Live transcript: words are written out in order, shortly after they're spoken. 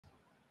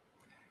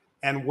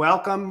and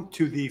welcome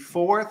to the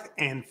fourth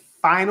and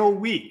final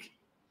week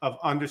of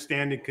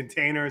Understanding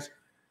Containers.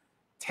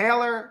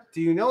 Taylor,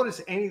 do you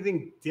notice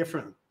anything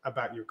different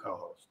about your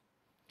co-host?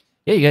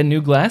 Yeah, you got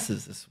new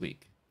glasses this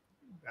week.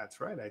 That's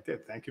right, I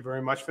did. Thank you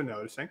very much for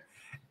noticing.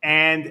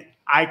 And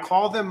I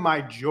call them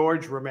my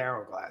George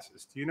Romero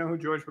glasses. Do you know who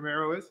George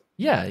Romero is?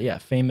 Yeah,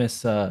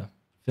 famous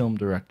film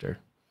director.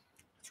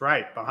 That's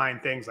right,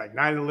 behind things like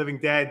Night of the Living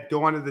Dead,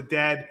 Dawn of the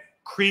Dead,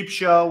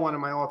 Creepshow, one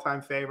of my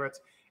all-time favorites.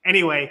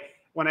 Anyway,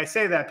 when I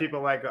say that, people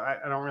are like,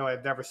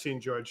 I've never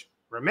seen George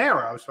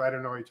Romero, so I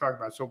don't know what you're talking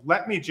about. So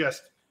let me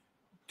just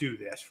do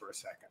this for a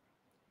second.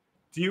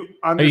 Do you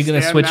understand? Are you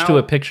going to switch to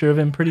a picture of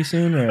him pretty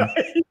soon? Or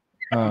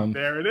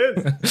there it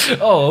is.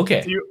 Oh,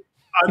 okay. Do you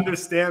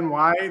understand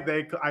why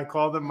I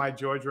call them my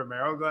George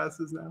Romero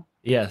glasses now?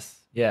 Yes.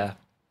 Yeah.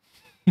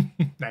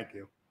 Thank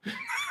you.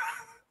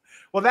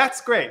 Well,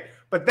 that's great.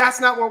 But that's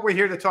not what we're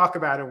here to talk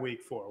about in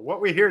week 4.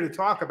 What we're here to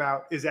talk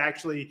about is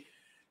actually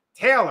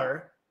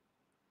Taylor,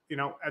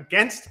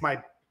 against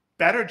my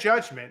better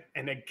judgment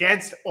and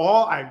against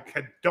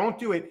don't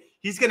do it.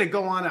 He's going to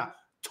go on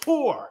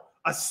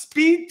a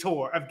speed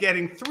tour of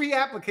getting 3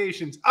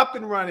 applications up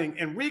and running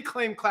and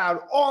Reclaim Cloud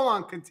all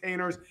on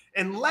containers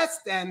in less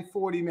than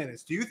 40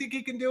 minutes. Do you think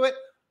he can do it?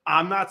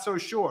 I'm not so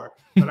sure,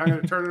 but I'm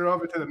going to turn it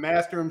over to the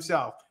master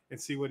himself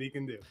and see what he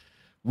can do.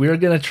 We're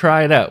going to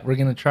try it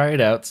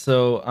out.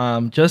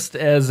 So just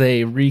as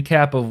a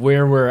recap of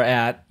where we're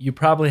at, you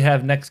probably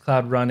have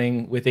Nextcloud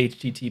running with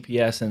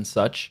HTTPS and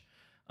such.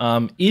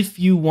 If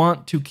you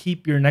want to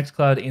keep your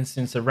Nextcloud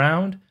instance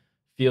around,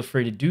 feel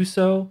free to do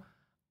so.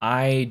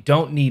 I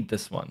don't need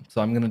this one,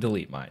 so I'm going to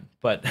delete mine.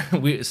 But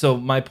so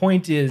my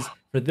point is,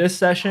 for this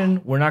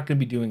session, we're not going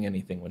to be doing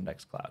anything with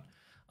Nextcloud.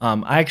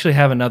 I actually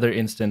have another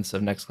instance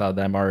of Nextcloud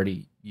that I'm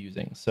already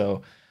using.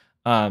 So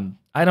I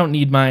don't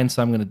need mine,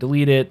 so I'm going to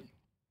delete it,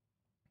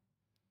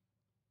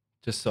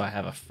 just so I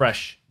have a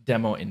fresh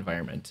demo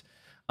environment.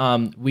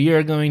 We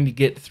are going to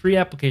get 3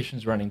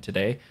 applications running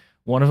today.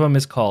 One of them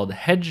is called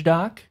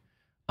HedgeDoc,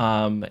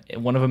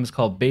 one of them is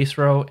called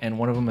Baserow, and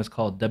one of them is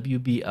called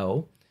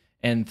WBO.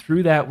 And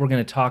through that, we're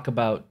going to talk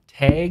about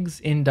tags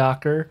in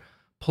Docker,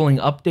 pulling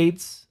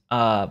updates,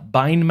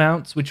 bind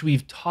mounts, which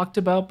we've talked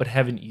about but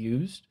haven't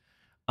used,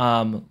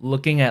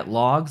 looking at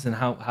logs and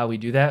how we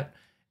do that,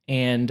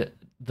 and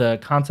the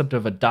concept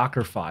of a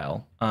Docker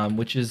file,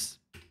 which is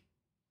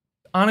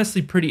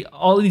honestly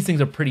all of these things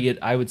are pretty,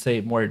 I would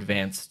say, more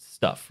advanced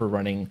stuff for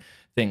running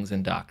things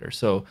in Docker.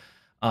 So,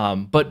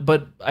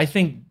 but I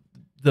think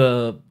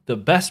the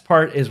best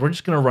part is we're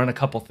just going to run a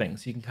couple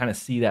things. You can kind of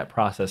see that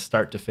process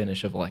start to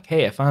finish of like,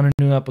 hey, I found a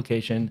new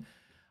application.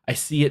 I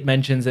see it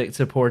mentions it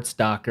supports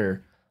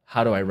Docker.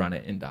 How do I run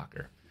it in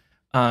Docker?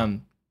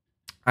 I'm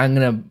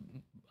going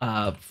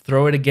to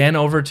throw it again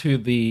over to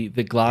the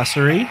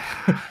glossary.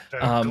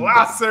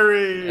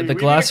 The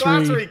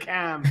glossary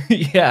cam.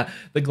 Yeah,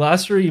 the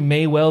glossary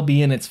may well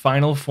be in its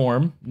final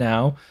form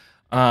now.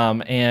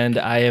 And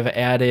I have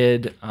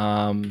added,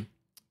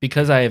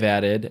 because I have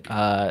added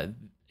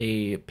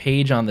a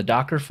page on the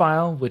Docker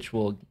file, which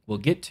we'll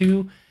get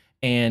to,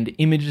 and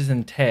images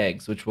and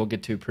tags, which we'll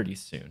get to pretty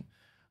soon.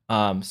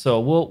 So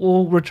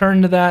we'll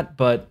return to that,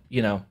 but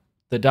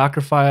the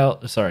Docker file,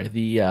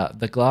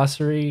 the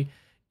glossary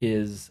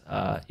is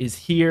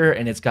here,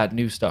 and it's got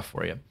new stuff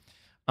for you.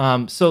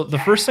 So the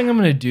first thing I'm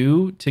going to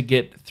do to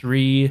get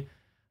 3,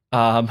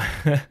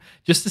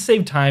 just to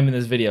save time in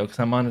this video, because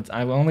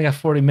I've only got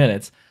 40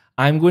 minutes,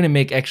 I'm going to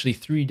make actually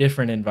 3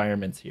 different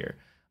environments here.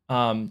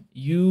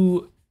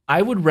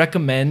 I would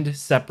recommend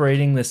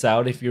separating this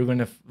out if you're going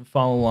to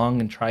follow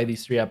along and try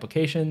these 3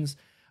 applications.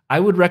 I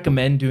would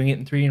recommend doing it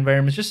in 3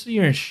 environments just so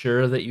you're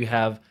sure that you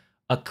have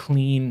a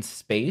clean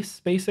space,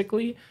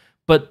 basically.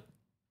 But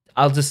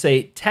I'll just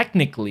say,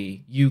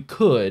 technically, you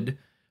could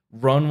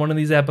run one of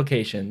these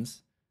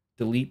applications,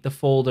 delete the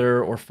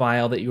folder or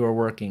file that you are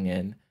working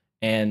in,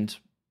 and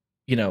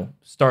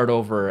start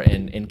over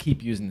and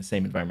keep using the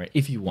same environment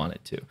if you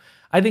wanted to.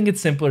 I think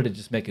it's simpler to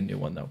just make a new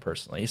one, though,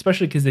 personally,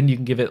 especially because then you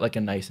can give it like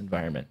a nice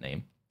environment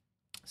name.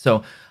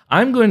 So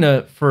I'm going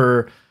to,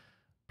 for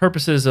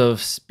purposes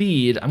of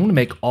speed, I'm going to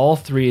make all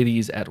 3 of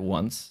these at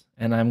once,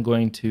 and I'm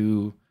going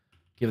to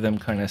give them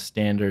kind of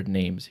standard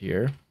names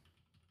here.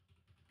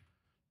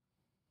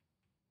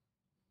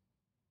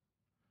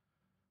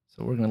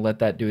 So we're going to let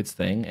that do its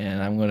thing,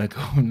 and I'm going to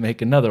go and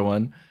make another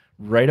one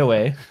right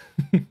away.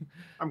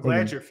 I'm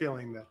glad you're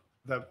feeling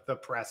the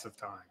press of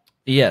time.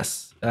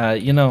 Yes, I'm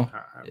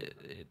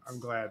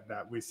glad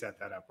that we set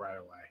that up right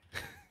away.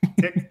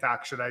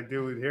 TikTok, should I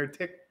do it here?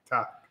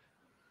 TikTok,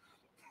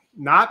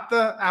 not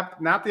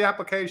the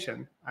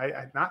application.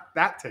 Not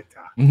that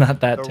TikTok. Not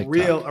that the TikTok.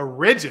 Real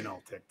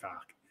original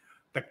TikTok.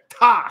 The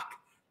clock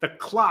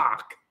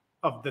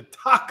of the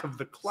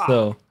clock.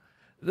 So,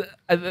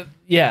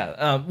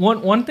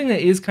 one thing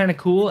that is kind of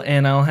cool,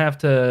 and I'll have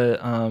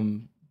to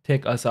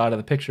take us out of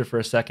the picture for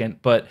a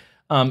second, but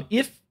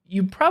if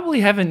you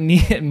probably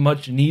haven't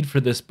much need for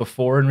this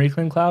before in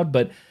Reclaim Cloud,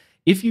 but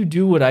if you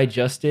do what I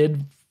just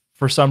did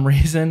for some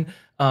reason,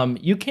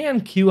 You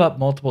can queue up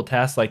multiple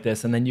tasks like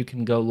this, and then you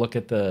can go look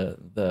at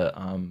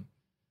the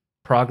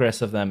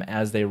progress of them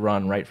as they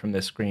run right from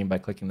this screen by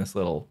clicking this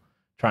little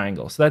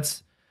triangle. So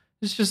it's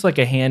just like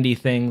a handy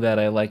thing that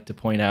I like to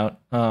point out.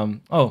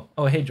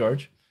 Hey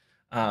George.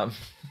 Um,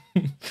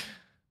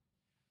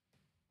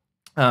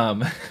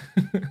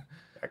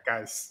 That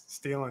guy's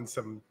stealing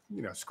some,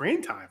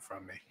 screen time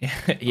from me.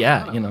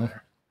 Yeah,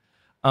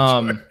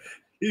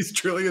 He's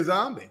truly a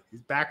zombie.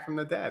 He's back from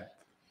the dead.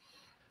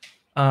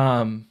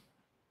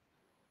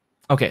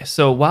 Okay,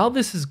 so while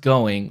this is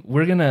going,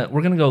 we're gonna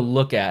go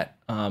look at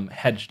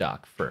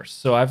HedgeDoc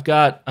first. So I've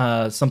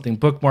got something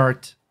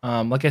bookmarked.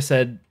 Like I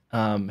said,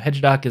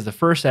 HedgeDoc is the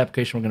first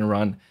application we're gonna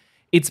run.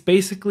 It's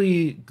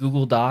basically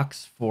Google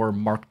Docs for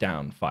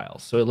Markdown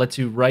files. So it lets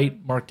you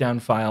write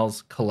Markdown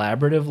files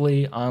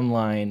collaboratively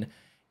online,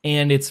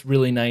 and it's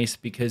really nice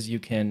because you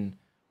can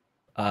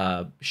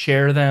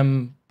share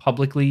them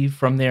publicly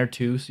from there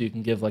too. So you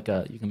can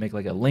make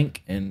like a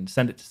link and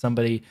send it to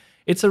somebody.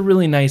 It's a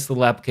really nice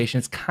little application.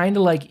 It's kind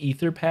of like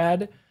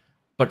Etherpad,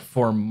 but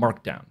for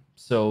Markdown.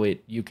 So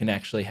you can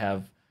actually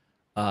have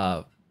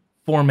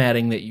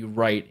formatting that you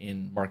write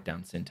in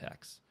Markdown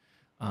syntax.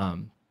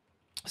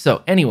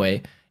 So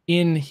anyway,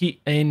 in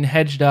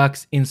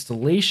HedgeDoc's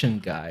installation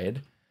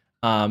guide,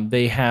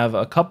 they have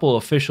a couple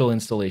official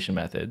installation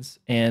methods,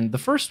 and the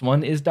first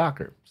one is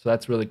Docker. So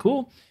that's really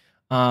cool.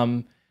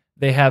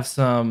 They have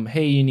some,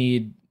 hey, you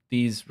need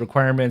these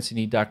requirements. You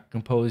need Docker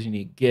Compose. You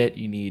need Git.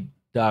 You need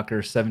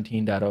Docker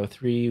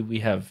 17.03. We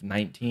have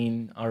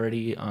 19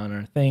 already on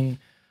our thing.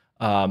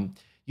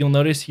 You'll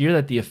notice here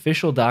that the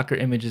official Docker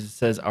images, it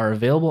says, are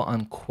available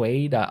on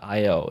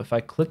Quay.io. If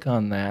I click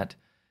on that,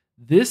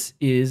 this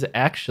is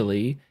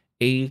actually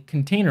a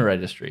container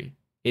registry.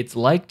 It's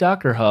like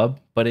Docker Hub,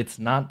 but it's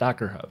not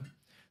Docker Hub.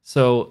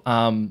 So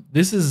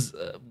this is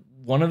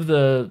one of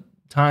the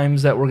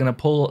times that we're going to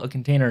pull a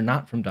container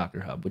not from Docker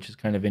Hub, which is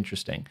kind of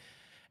interesting.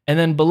 And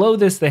then below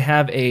this, they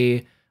have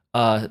a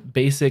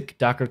basic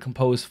Docker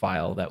Compose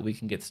file that we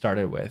can get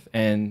started with.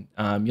 And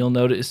you'll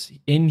notice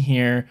in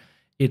here,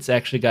 it's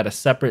actually got a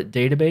separate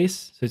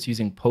database. So it's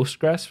using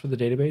Postgres for the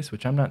database,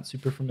 which I'm not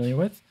super familiar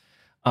with.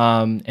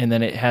 And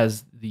then it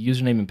has the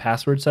username and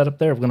password set up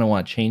there. We're going to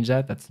want to change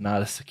that. That's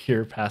not a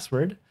secure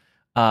password.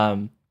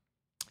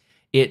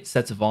 It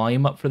sets a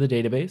volume up for the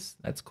database.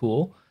 That's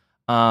cool.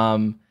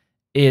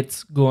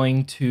 It's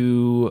going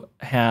to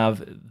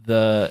have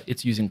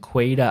it's using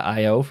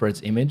Quay.io for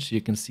its image. So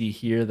you can see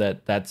here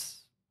that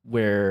that's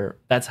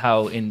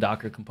how in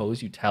Docker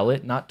Compose you tell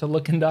it not to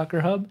look in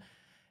Docker Hub.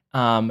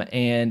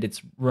 And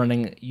it's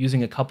running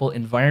using a couple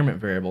environment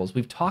variables.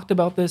 We've talked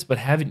about this, but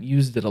haven't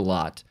used it a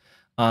lot.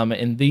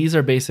 And these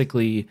are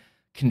basically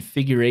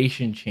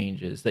configuration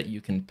changes that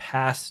you can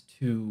pass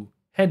to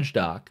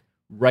HedgeDoc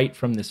right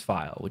from this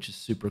file, which is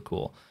super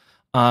cool.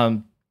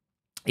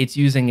 It's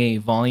using a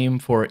volume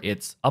for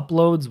its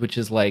uploads, which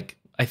is like,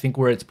 I think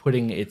where it's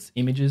putting its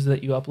images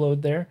that you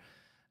upload there.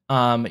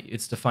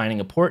 It's defining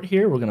a port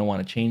here. We're going to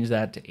want to change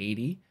that to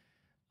 80.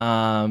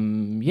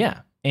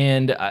 Yeah.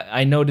 And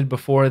I noted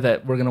before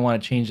that we're going to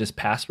want to change this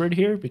password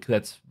here because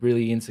that's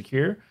really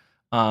insecure.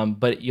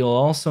 But you'll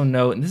also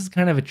note, and this is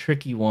kind of a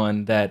tricky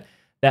one, that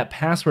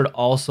password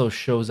also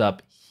shows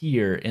up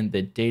here in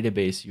the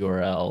database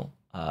URL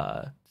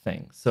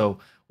thing. So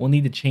we'll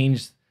need to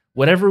change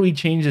whatever we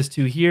change this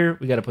to here.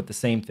 We got to put the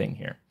same thing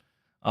here.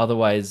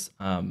 Otherwise,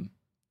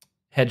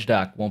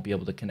 HedgeDoc won't be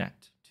able to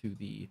connect to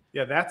the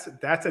that's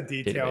a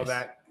detail database.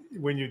 That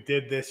when you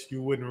did this,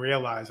 you wouldn't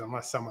realize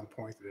unless someone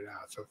pointed it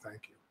out. So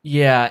thank you.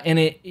 Yeah, and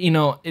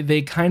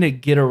they kind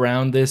of get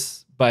around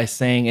this by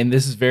saying, and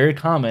this is very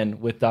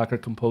common with Docker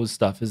Compose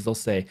stuff, is they'll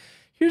say,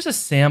 here's a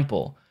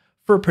sample.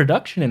 For a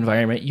production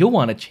environment, you'll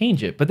want to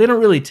change it, but they don't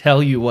really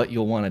tell you what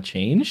you'll want to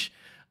change.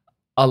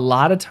 A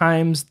lot of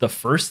times, the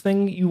first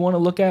thing you want to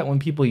look at when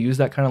people use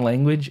that kind of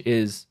language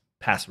is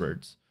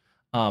passwords.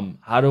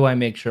 How do I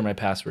make sure my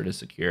password is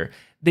secure?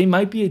 They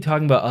might be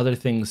talking about other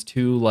things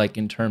too, like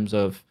in terms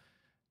of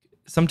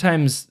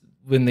sometimes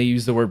when they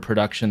use the word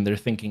production, they're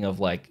thinking of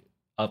like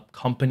a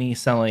company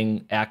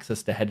selling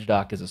access to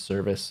HedgeDoc as a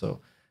service. So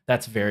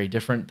that's very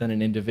different than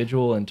an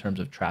individual in terms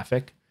of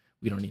traffic.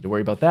 We don't need to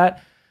worry about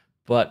that.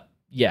 But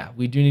yeah,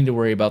 we do need to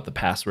worry about the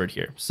password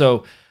here.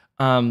 So,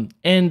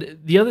 and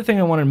the other thing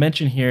I want to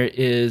mention here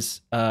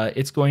is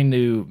it's going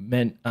to,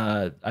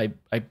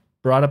 I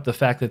brought up the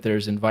fact that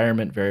there's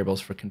environment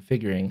variables for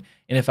configuring.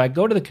 And if I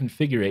go to the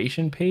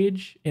configuration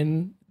page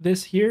in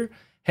this here,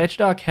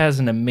 HedgeDoc has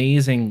an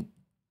amazing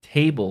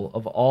table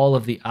of all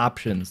of the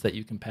options that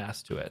you can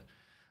pass to it.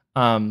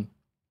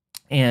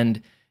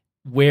 And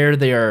where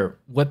they are,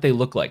 what they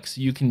look like.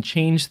 So you can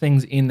change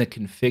things in the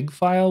config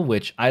file,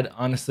 which I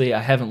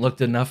haven't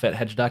looked enough at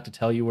HedgeDoc to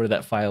tell you where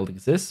that file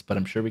exists, but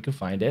I'm sure we can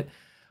find it.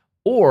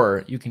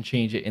 Or you can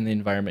change it in the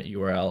environment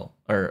URL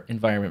or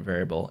environment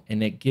variable,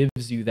 and it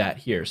gives you that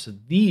here. So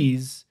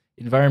these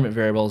environment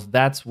variables,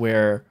 that's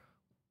where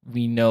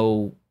we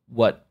know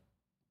what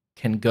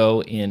can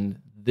go in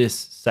this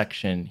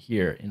section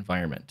here,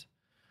 environment.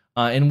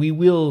 And we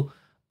will,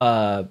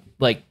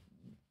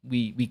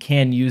 we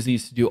can use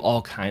these to do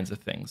all kinds of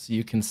things. So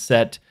you can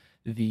set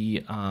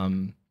the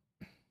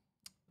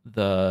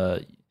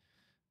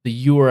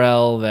the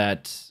URL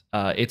that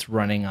it's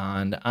running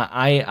on.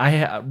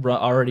 I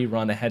already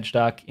run a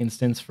HedgeDoc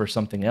instance for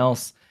something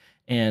else,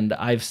 and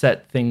I've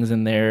set things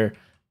in there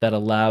that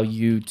allow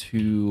you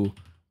to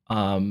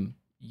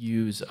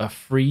use a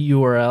free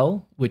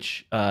URL,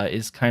 which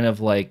is kind of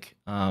like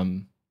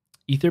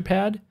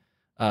Etherpad,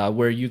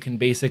 where you can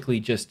basically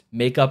just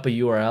make up a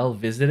URL,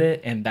 visit it,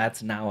 and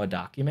that's now a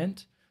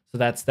document. So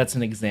that's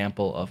an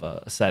example of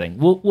a setting.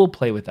 We'll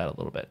play with that a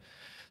little bit.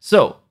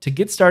 So to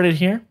get started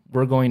here,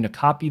 we're going to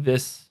copy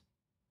this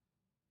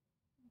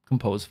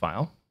compose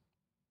file.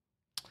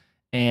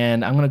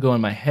 And I'm going to go in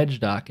my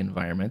HedgeDoc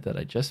environment that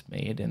I just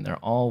made, and they're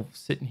all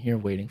sitting here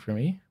waiting for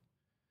me.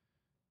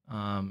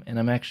 And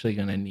I'm actually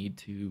going to need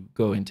to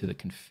go into the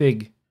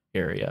config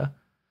area.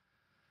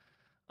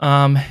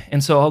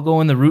 And so I'll go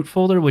in the root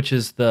folder, which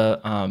is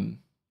the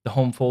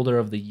home folder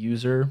of the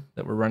user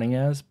that we're running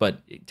as.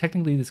 But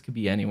technically, this could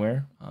be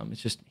anywhere.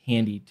 It's just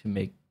handy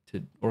to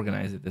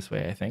organize it this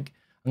way, I think.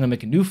 I'm going to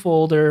make a new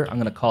folder. I'm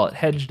going to call it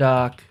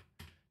HedgeDoc,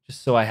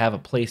 just so I have a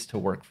place to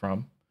work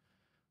from.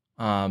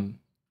 And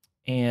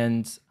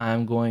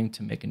I'm going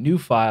to make a new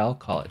file,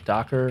 call it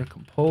docker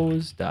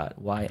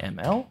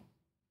compose.yml.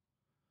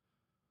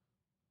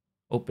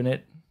 Open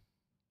it.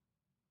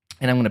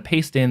 And I'm going to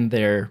paste in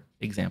their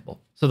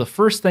example. So the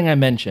first thing I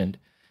mentioned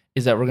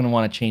is that we're going to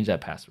want to change that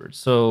password.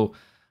 So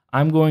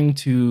I'm going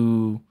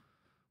to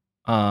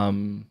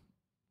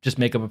just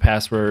make up a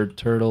password,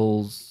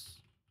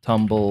 turtles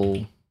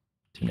tumble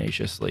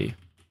tenaciously.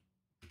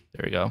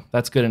 There we go.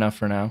 That's good enough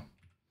for now.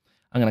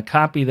 I'm going to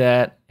copy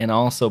that and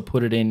also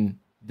put it in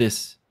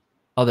this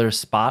other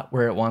spot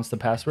where it wants the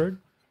password.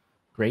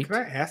 Great. Can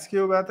I ask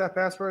you about that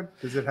password?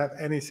 Does it have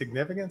any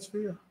significance for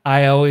you?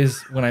 I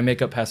always, when I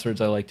make up passwords,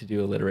 I like to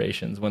do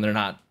alliterations when they're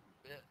not.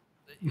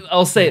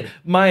 I'll say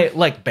my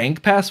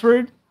bank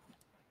password,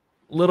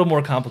 a little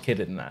more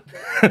complicated than that.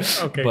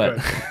 Okay, but,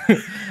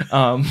 good.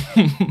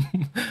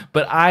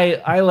 But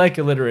I like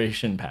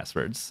alliteration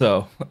passwords,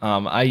 so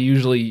I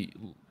usually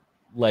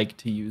like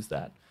to use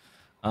that.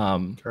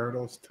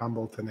 Turtles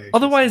tumble tenacious.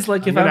 Otherwise,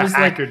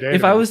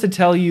 if I was to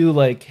tell you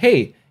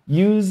hey,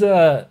 use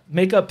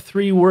make up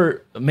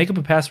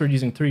a password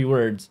using 3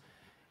 words.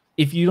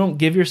 If you don't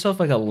give yourself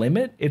a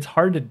limit, it's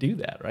hard to do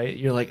that, right?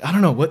 You're I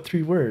don't know what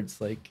 3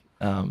 words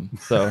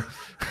so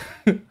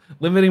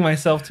limiting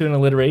myself to an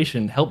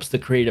alliteration helps the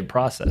creative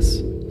process.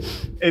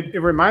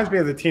 It reminds me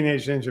of the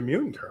Teenage Ninja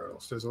Mutant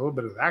Turtles. There's a little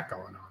bit of that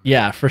going on.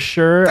 Yeah, for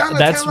sure.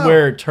 That's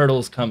where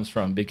Turtles comes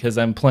from, because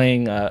I'm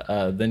playing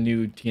the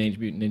new Teenage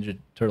Mutant Ninja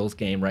Turtles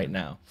game right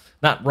now.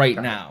 Not right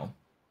now.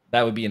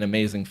 That would be an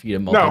amazing feat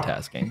of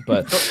multitasking,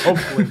 but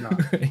hopefully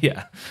not.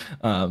 Yeah.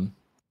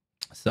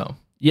 So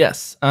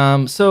yes.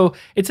 So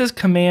it says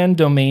command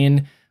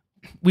domain.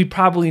 We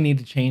probably need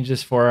to change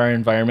this for our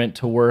environment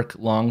to work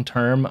long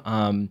term.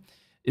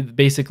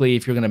 Basically,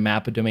 if you're going to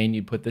map a domain,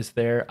 you put this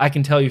there. I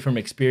can tell you from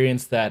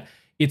experience that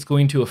it's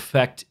going to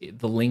affect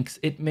the links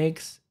it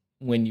makes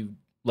when you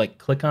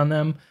click on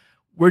them.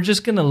 We're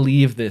just going to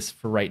leave this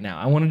for right now.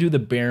 I want to do the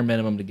bare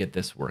minimum to get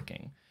this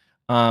working.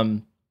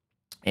 And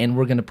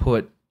we're going to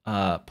put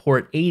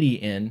port 80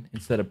 in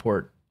instead of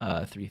port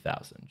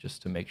 3000,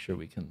 just to make sure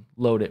we can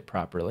load it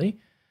properly.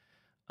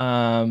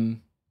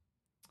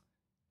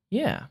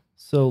 Yeah.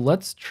 So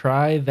let's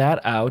try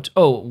that out.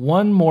 Oh,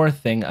 one more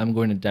thing I'm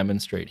going to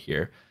demonstrate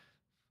here.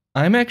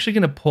 I'm actually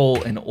going to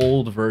pull an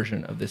old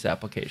version of this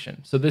application.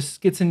 So this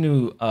gets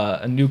into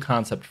a new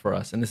concept for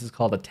us, and this is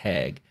called a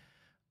tag.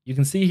 You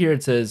can see here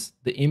it says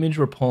the image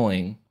we're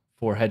pulling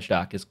for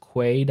HedgeDoc is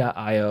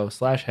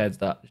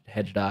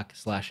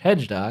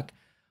quay.io/hedgedoc/hedgedoc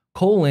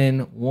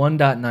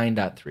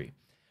 :1.9.3.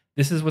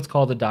 This is what's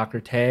called a Docker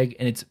tag,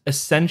 and it's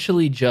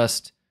essentially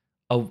just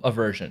a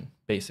version,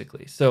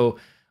 basically. So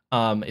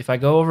if I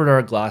go over to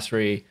our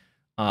glossary,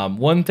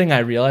 one thing I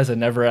realized I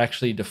never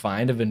actually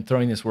defined, I've been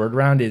throwing this word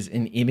around, is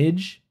an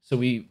image. So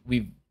when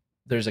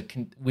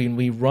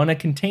we run a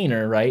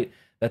container, right?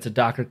 That's a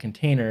Docker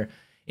container.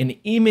 An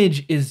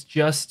image is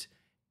just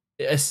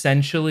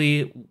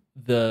essentially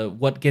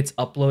what gets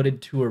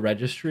uploaded to a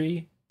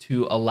registry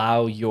to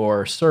allow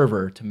your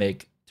server to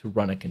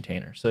run a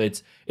container. So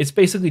it's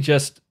basically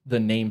just the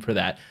name for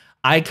that.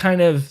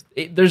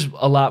 There's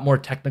a lot more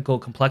technical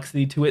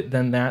complexity to it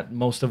than that,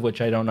 most of which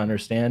I don't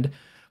understand.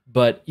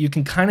 But you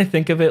can kind of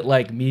think of it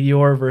like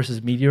Meteor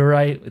versus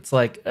Meteorite. It's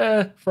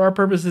for our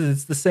purposes,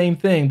 it's the same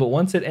thing. But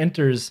once it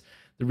enters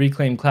the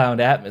Reclaimed Cloud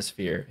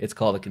atmosphere, it's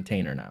called a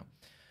container now.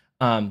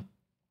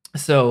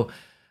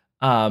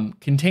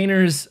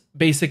 Containers,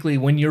 basically,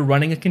 when you're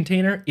running a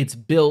container, it's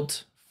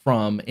built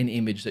from an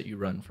image that you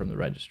run from the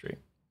registry.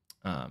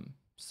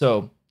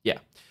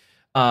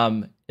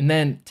 And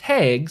then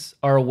tags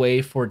are a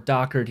way for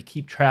Docker to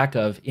keep track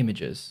of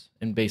images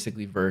and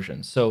basically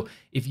versions. So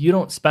if you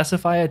don't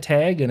specify a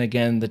tag, and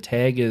again, the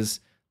tag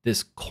is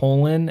this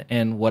colon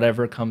and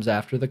whatever comes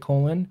after the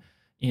colon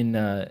in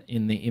the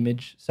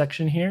image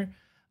section here,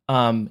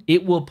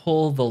 it will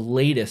pull the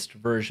latest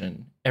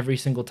version every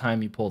single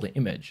time you pull the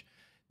image.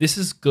 This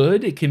is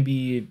good. It can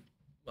be,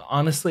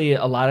 honestly,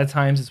 a lot of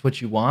times it's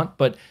what you want,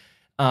 but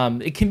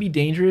it can be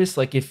dangerous.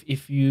 Like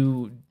if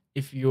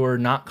you're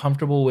not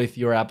comfortable with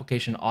your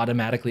application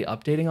automatically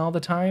updating all the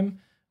time,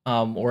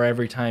 or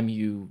every time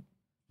you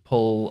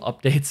pull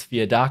updates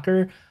via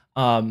Docker,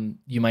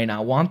 you might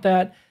not want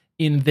that.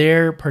 In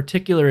their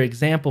particular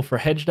example for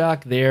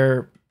HedgeDoc,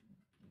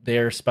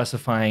 they're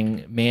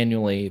specifying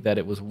manually that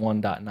it was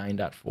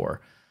 1.9.4.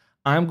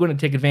 I'm going to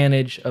take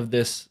advantage of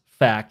this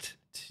fact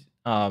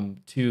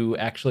to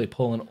actually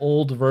pull an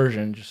old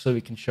version just so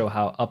we can show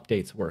how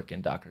updates work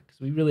in Docker, because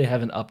we really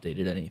haven't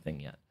updated anything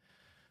yet.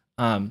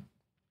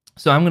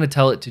 So I'm going to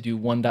tell it to do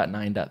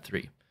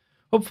 1.9.3.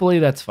 Hopefully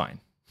that's fine.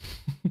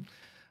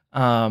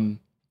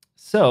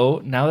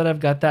 So now that I've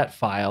got that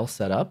file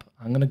set up,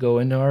 I'm going to go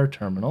into our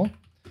terminal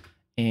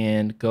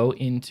and go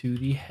into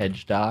the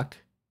HedgeDoc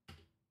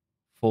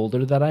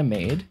folder that I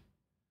made,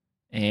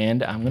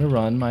 and I'm going to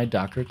run my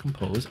docker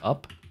compose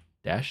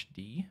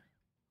up-d,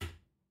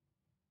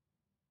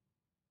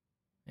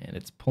 and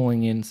it's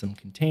pulling in some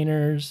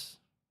containers.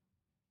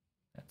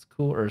 That's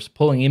cool. Or it's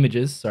pulling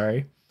images,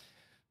 sorry.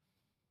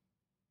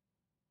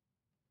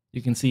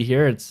 You can see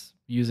here it's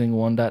using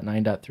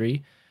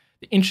 1.9.3.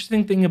 The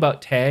interesting thing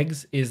about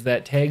tags is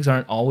that tags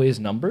aren't always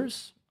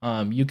numbers.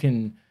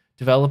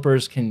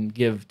 Developers can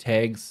give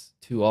tags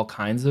to all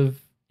kinds of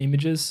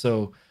images.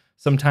 So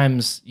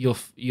sometimes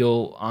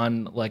you'll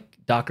on like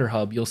Docker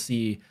Hub, you'll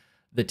see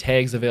the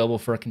tags available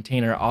for a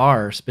container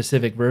are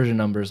specific version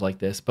numbers like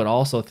this, but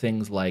also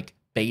things like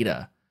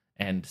beta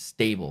and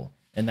stable.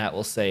 And that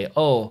will say,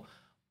 oh,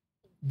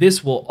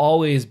 this will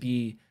always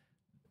be,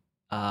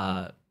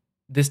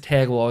 this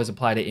tag will always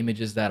apply to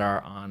images that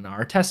are on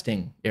our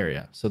testing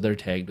area. So they're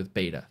tagged with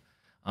beta.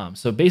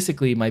 So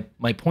basically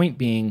my point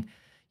being,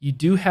 you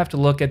do have to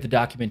look at the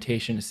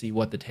documentation to see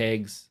what the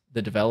tags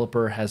the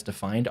developer has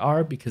defined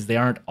are, because they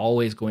aren't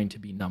always going to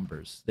be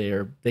numbers.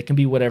 They can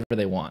be whatever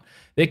they want.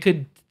 They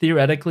could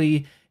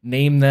theoretically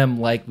name them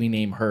like we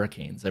name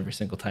hurricanes every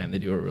single time they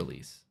do a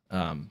release.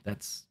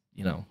 That's,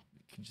 you can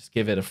just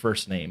give it a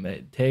first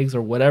name. Tags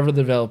or whatever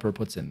the developer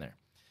puts in there.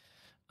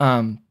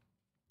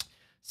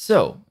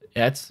 So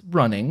that's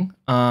running.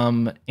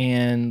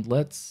 And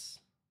let's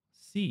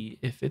see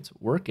if it's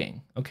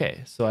working.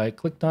 Okay, so I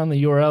clicked on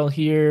the URL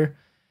here,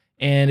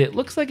 and it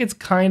looks like it's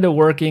kind of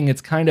working.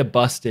 It's kind of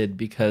busted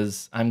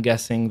because I'm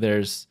guessing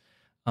there's,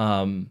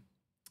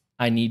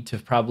 I need to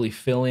probably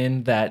fill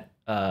in that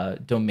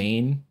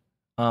domain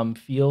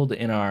field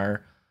in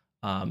our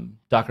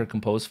Docker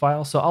Compose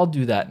file. So I'll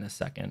do that in a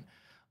second.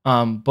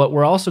 But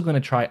we're also going to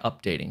try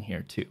updating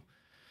here too.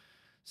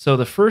 So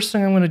the first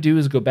thing I'm going to do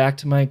is go back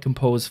to my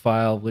Compose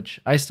file, which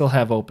I still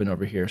have open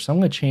over here. So I'm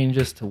going to change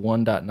this to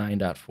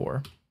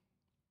 1.9.4.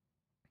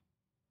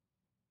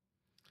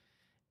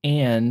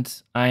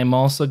 And I'm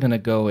also going to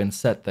go and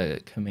set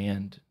the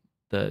command,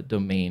 the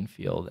domain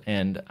field.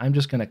 And I'm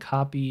just going to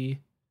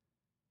copy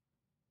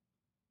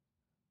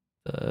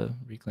the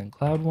Reclaim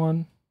Cloud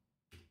one.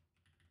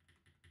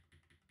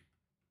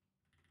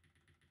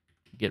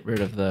 Get rid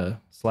of the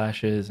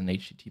slashes and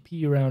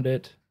HTTP around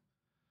it.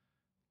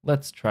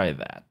 Let's try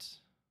that.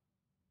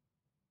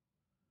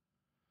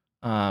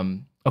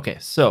 Okay,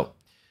 so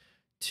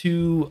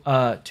two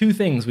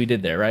things we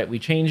did there, right? We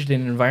changed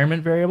an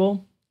environment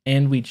variable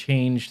and we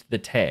changed the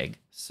tag.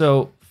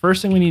 So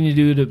first thing we need to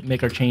do to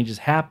make our changes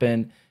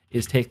happen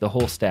is take the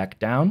whole stack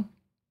down.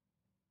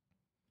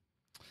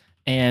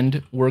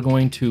 And we're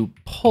going to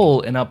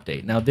pull an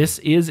update. Now this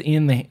is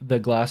in the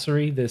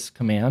glossary, this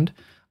command,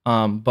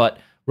 but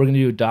we're going to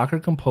do Docker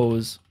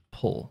Compose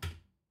pull.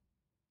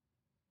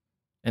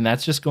 And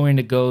that's just going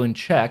to go and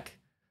check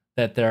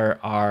that there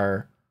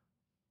are,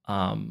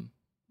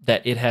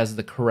 that it has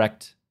the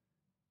correct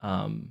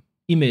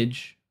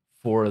image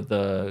for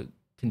the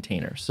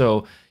container.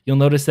 So you'll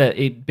notice that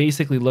it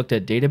basically looked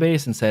at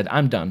database and said,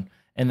 I'm done.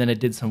 And then it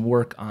did some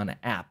work on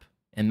app.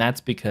 And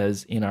that's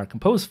because in our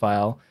Compose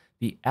file,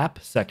 the app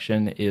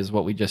section is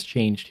what we just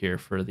changed here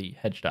for the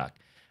HedgeDoc.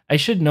 I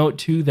should note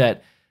too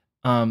that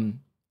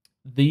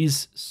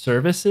these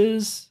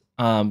services,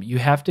 you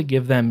have to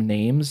give them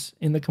names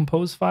in the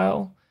Compose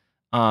file.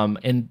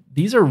 And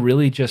these are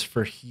really just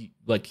for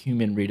like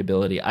human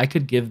readability. I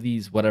could give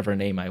these whatever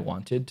name I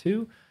wanted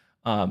to.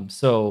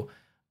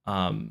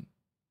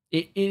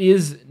 It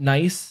is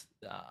nice,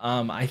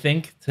 I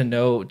think, to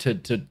know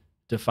to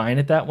define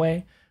it that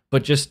way.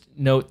 But just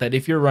note that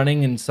if you're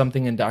running in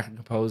something in Docker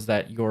Compose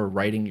that you're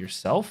writing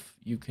yourself,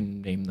 you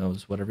can name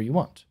those whatever you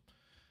want.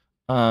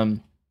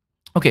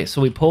 Okay,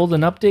 so we pulled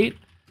an update,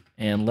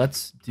 and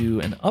let's do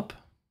an up.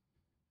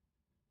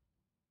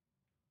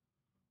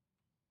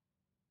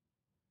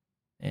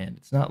 And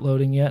it's not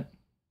loading yet.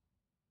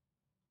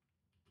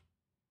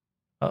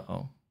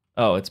 Uh-oh.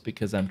 Oh, it's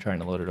because I'm trying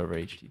to load it over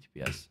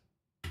HTTPS.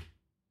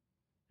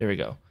 There we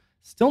go.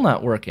 Still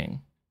not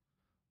working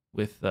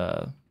with,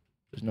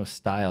 there's no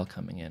style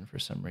coming in for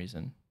some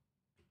reason.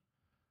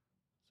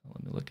 So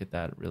let me look at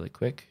that really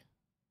quick.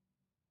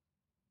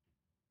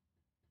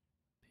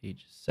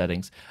 Page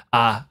settings.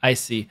 Ah, I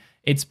see.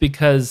 It's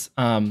because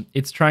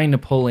it's trying to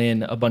pull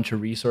in a bunch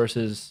of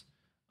resources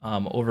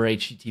over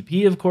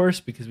HTTP, of course,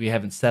 because we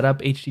haven't set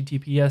up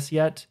HTTPS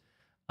yet.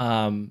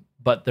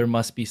 But there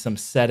must be some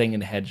setting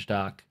in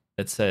HedgeDoc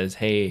that says,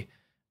 hey,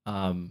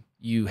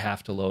 you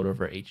have to load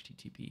over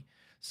HTTP.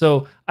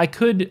 So I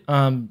could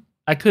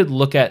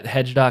look at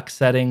HedgeDoc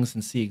settings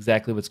and see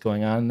exactly what's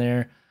going on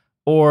there,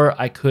 or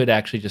I could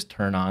actually just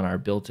turn on our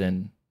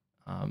built-in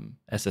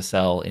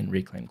SSL in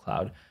Reclaim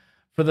Cloud.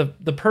 For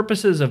the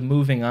purposes of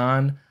moving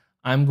on,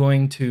 I'm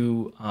going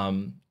to,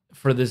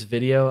 for this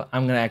video,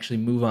 I'm going to actually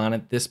move on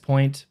at this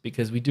point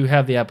because we do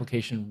have the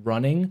application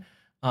running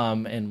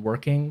and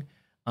working,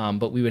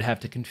 but we would have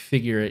to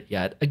configure it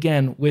yet,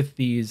 again, with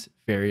these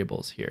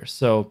variables here.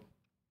 So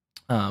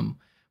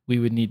we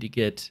would need to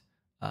get,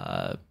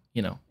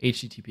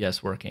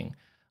 HTTPS working.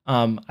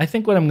 I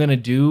think what I'm going to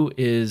do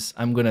is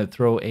I'm going to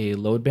throw a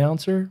load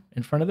balancer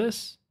in front of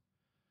this,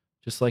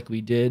 just like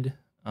we did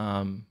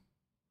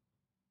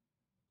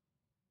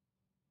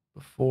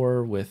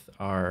before with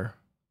our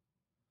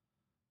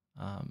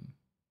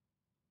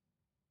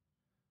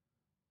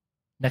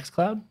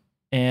Nextcloud.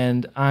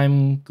 And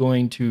I'm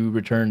going to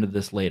return to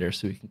this later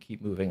so we can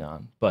keep moving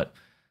on. But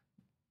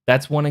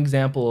that's one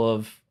example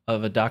of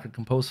a Docker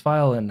Compose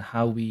file and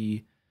how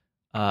we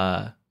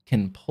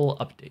can pull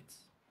updates.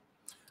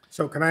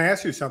 So can I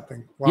ask you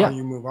something while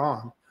you move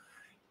on?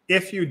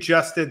 If you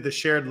just did the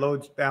shared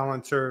loads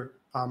balancer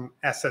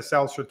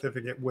SSL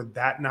certificate, would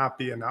that not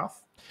be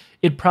enough?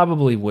 It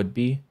probably would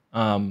be,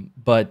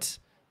 but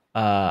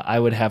I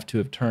would have to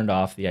have turned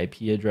off the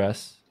IP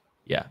address.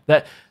 Yeah,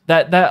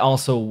 that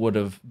also would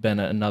have been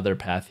another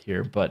path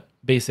here, but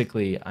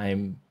basically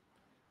I'm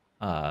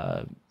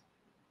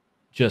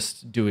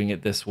just doing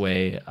it this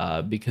way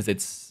because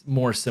it's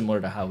more similar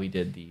to how we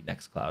did the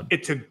Nextcloud.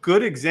 It's a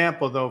good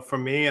example, though, for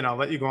me, and I'll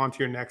let you go on to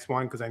your next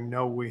one because I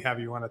know we have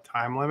you on a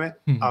time limit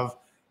of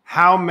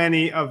how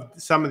many of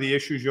some of the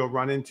issues you'll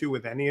run into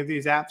with any of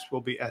these apps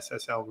will be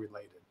SSL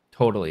related.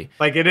 Totally.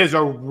 Like it is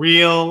a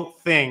real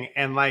thing.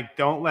 And like,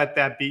 don't let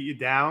that beat you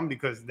down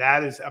because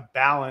that is a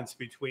balance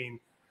between,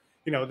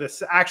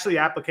 this actually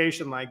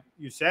application, like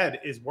you said,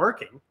 is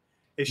working.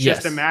 It's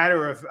just a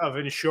matter of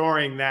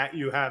ensuring that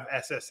you have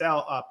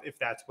SSL up if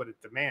that's what it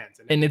demands.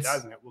 And if it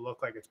doesn't, it will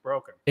look like it's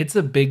broken. It's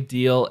a big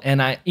deal.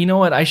 And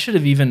I should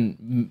have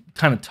even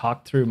kind of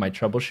talked through my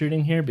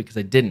troubleshooting here because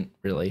I didn't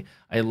really.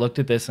 I looked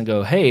at this and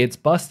go, hey, it's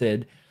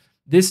busted.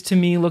 This to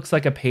me looks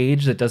like a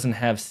page that doesn't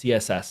have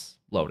CSS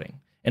loading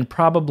and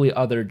probably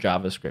other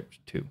JavaScript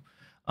too.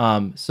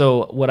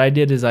 So what I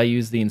did is I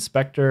used the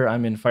inspector.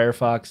 I'm in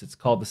Firefox. It's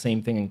called the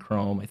same thing in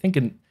Chrome. I think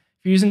if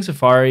you're using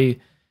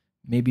Safari,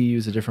 maybe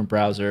use a different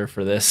browser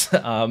for this,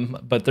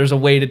 but there's a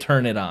way to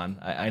turn it on.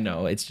 I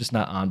know it's just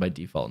not on by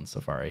default in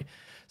Safari.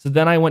 So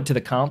then I went to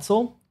the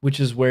console, which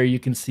is where you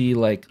can see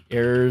like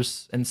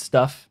errors and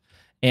stuff.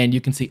 And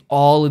you can see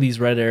all of these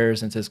red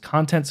errors and it says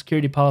content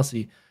security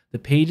policy. The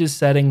page's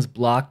settings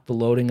block the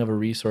loading of a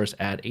resource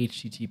at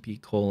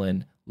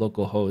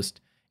http://localhost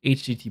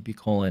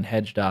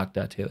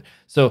http://hedgedoc.taylor.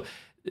 So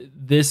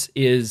this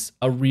is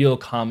a real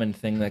common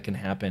thing that can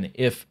happen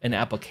if an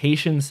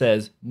application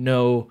says,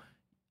 no,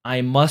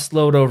 I must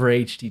load over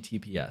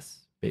HTTPS,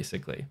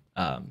 basically.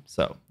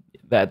 So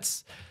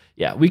that's,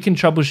 we can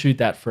troubleshoot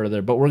that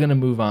further, but we're going to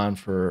move on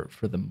for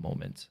the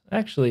moment.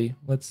 Actually,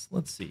 let's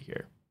see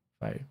here.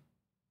 If I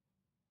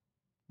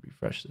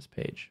refresh this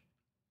page.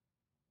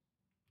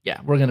 Yeah,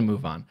 we're going to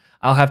move on.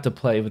 I'll have to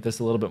play with this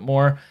a little bit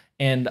more,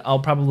 and I'll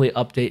probably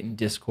update in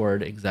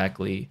Discord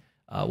exactly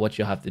what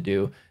you'll have to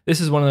do.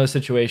 This is one of those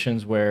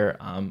situations where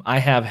I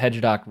have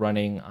HedgeDoc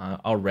running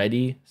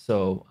already,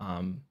 so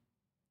I'm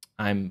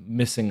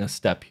missing a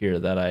step here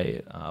that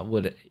I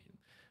would,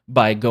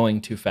 by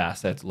going too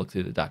fast, I have to look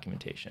through the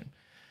documentation.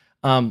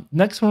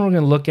 Next one we're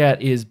going to look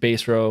at is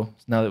Baserow,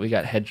 now that we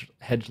got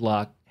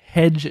HedgeDoc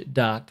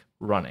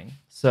running.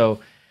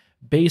 So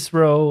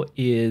Baserow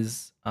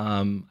is,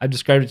 I've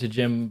described it to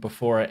Jim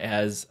before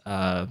as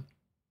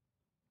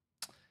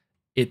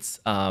it's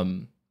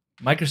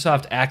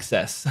Microsoft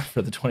Access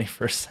for the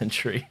 21st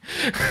century.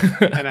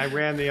 And I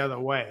ran the other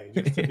way,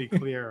 just to be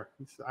clear.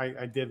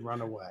 I did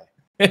run away.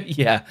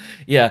 Yeah.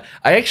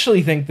 I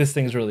actually think this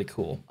thing's really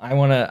cool. I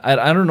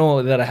don't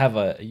know that I have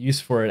a use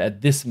for it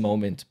at this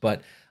moment,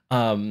 but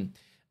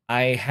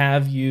I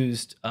have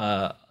used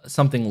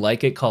something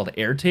like it called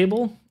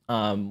Airtable,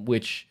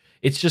 which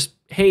it's just,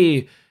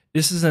 hey,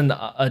 this is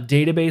a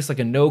database, like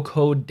a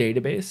no-code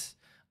database,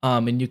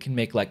 and you can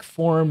make like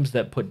forms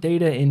that put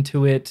data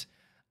into it.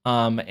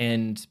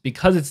 And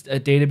because it's a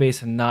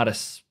database and not a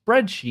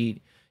spreadsheet,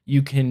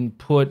 you can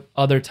put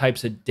other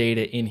types of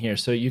data in here.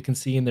 So you can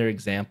see in their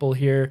example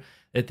here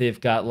that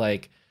they've got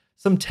like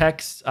some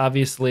text,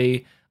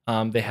 obviously.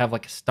 They have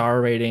like a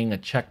star rating, a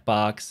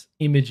checkbox,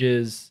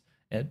 images,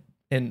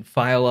 and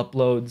file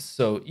uploads.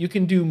 So you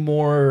can do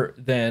more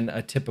than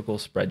a typical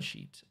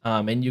spreadsheet.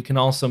 And you can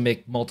also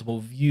make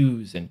multiple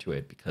views into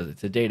it because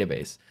it's a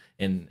database.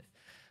 And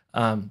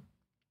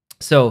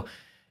so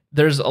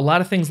There's a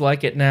lot of things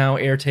like it now.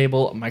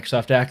 Airtable,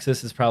 Microsoft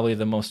Access is probably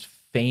the most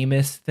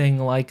famous thing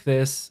like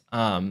this.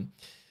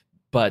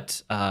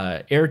 But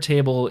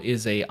Airtable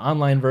is a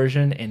online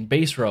version, and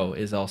Baserow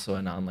is also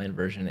an online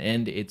version,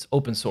 and it's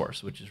open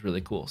source, which is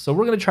really cool. So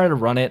we're going to try to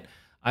run it.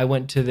 I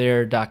went to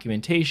their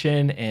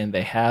documentation, and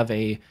they have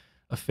a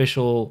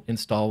official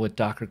install with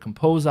Docker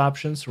Compose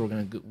option. So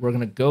we're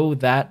gonna go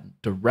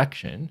that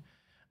direction.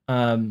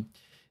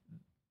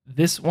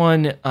 This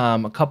one,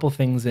 a couple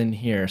things in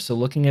here. So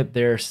looking at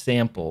their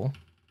sample,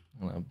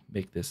 I'm gonna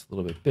make this a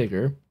little bit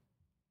bigger.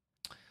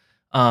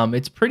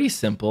 It's pretty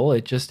simple.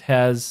 It's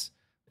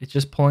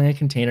just pulling a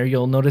container.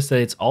 You'll notice that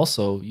it's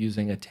also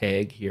using a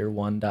tag here,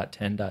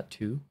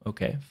 1.10.2.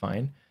 Okay,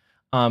 fine.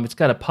 It's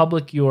got a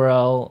public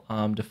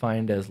URL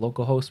defined as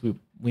localhost.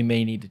 We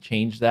may need to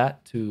change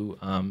that to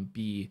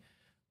be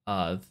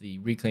the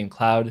Reclaim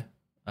Cloud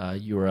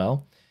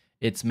URL.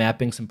 It's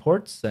mapping some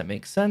ports, that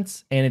makes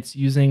sense, and it's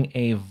using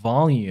a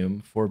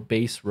volume for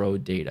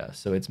Baserow data.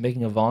 So it's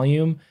making a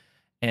volume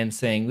and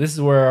saying this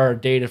is where our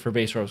data for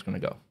Baserow is going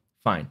to go.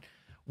 Fine.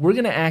 We're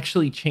going to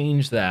actually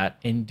change that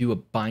and do a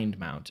bind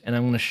mount, and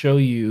I'm going to show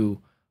you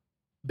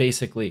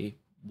basically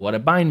what a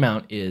bind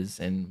mount is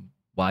and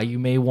why you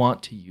may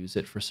want to use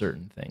it for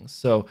certain things.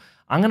 So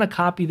I'm going to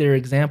copy their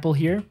example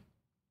here,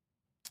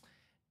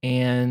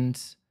 and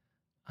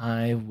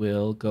I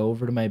will go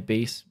over to my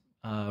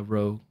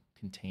Baserow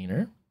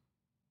container.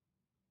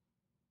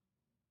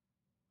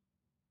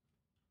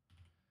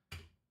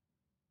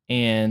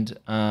 And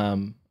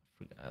forgot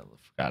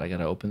I got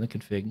to open the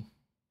config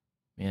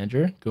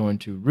manager, go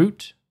into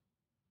root,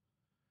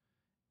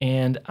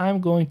 and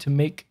I'm going to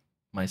make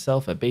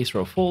myself a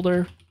Baserow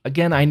folder.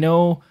 Again, I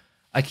know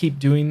I keep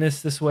doing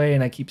this way,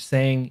 and I keep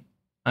saying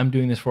I'm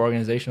doing this for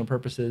organizational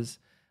purposes.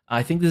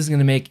 I think this is going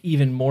to make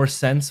even more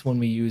sense when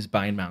we use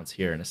bind mounts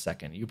here in a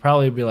second. You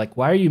probably be like,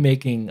 why are you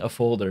making a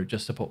folder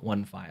just to put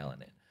one file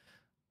in it?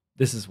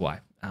 This is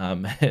why.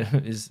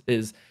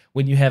 Is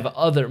when you have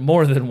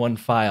more than one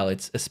file,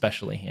 it's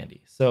especially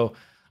handy. So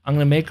I'm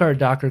going to make our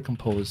Docker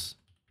Compose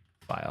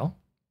file.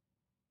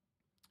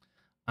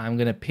 I'm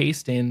going to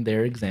paste in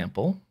their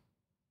example.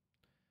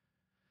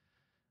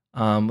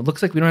 It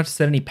looks like we don't have to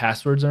set any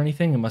passwords or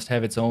anything. It must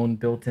have its own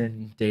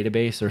built-in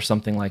database or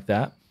something like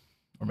that.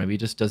 Or maybe it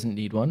just doesn't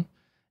need one.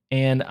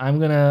 And I'm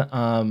going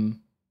to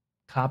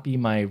copy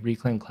my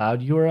Reclaim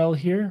Cloud URL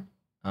here.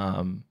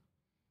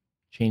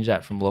 Change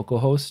that from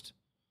localhost.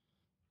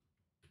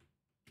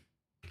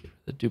 Get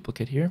the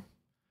duplicate here.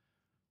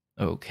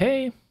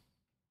 Okay.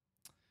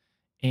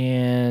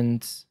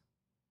 And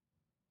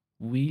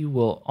we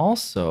will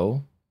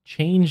also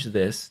change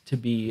this to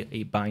be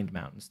a bind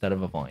mount instead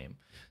of a volume.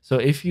 So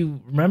if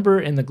you remember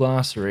in the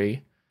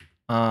glossary,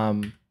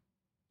 a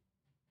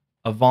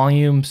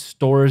volume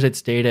stores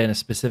its data in a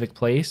specific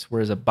place,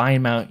 whereas a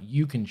bind mount,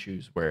 you can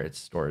choose where it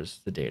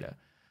stores the data,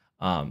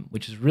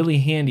 which is really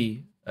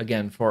handy,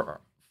 again, for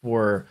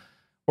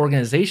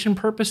organization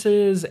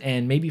purposes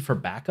and maybe for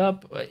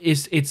backup.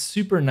 It's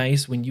super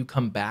nice when you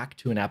come back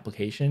to an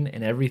application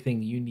and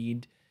everything you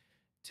need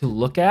to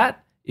look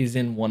at is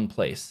in one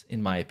place,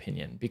 in my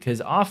opinion,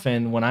 because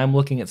often when I'm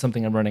looking at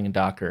something I'm running in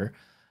Docker,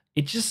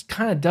 it just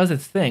kind of does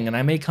its thing, and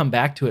I may come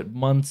back to it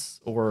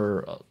months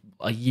or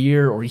a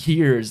year or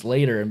years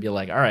later and be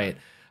like, all right,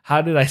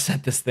 how did I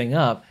set this thing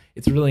up?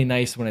 It's really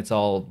nice when it's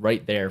all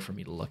right there for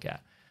me to look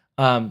at.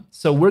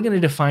 So we're going to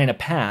define a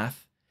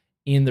path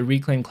in the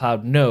Reclaim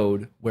Cloud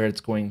node where it's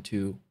going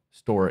to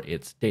store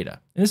its data.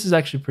 And this is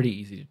actually pretty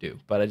easy to do,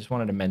 but I just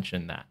wanted to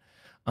mention that.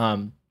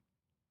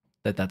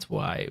 That's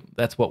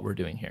what we're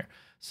doing here.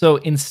 So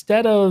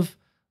instead of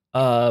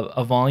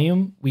a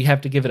volume, we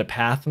have to give it a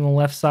path on the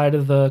left side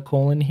of the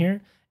colon here.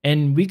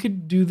 And we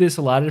could do this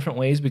a lot of different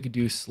ways. We could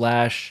do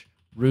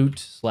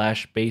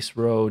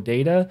 /root/Baserow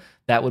data.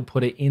 That would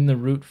put it in the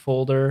root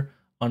folder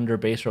under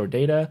Baserow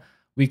data.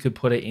 We could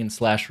put it in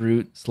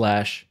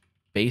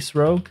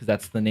 /root/Baserow because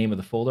that's the name of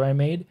the folder I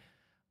made.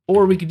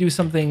 Or we could do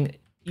something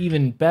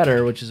even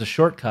better, which is a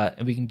shortcut,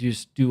 and we can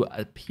just do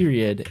a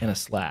period and a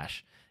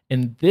slash.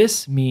 And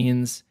this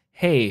means,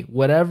 hey,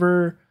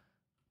 whatever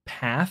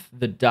path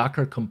the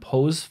Docker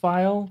Compose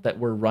file that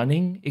we're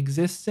running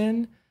exists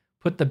in,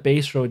 put the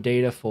Baserow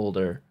data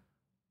folder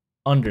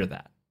under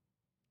that,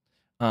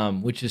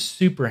 which is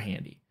super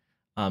handy.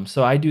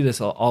 So I do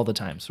this all the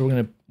time. So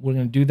we're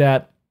gonna do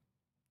that.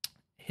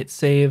 Hit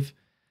save,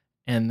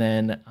 and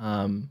then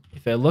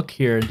if I look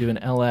here and do an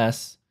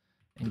ls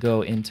and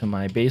go into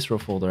my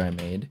Baserow folder I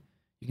made,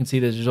 you can see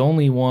there's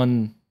only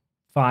one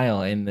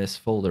file in this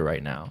folder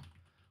right now.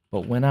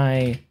 But when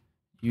I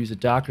use a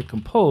Docker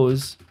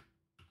Compose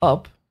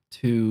up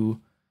to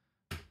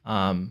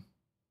pull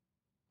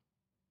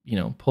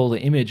the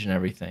image and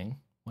everything,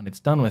 when it's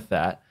done with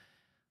that,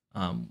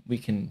 we'll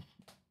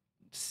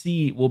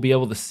be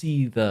able to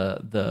see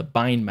the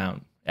bind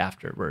mount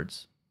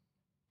afterwards.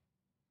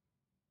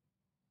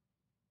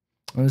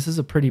 And this is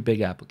a pretty big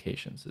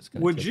application, so it's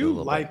going to Would you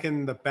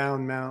liken the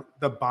bind mount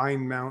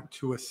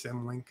to a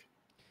symlink?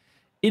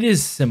 It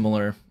is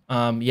similar.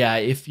 Yeah,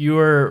 if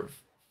you're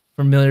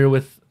familiar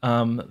with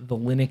the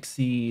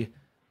Linuxy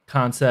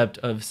concept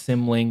of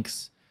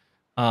symlinks,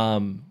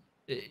 um,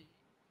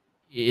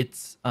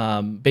 it's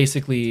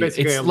basically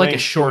basically a it's like a link to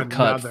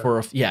shortcut another. for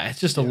it's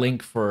just a Yeah.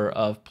 link for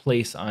a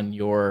place on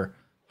your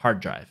hard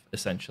drive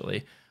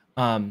essentially.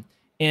 Um,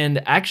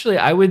 and actually,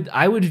 I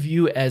would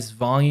view as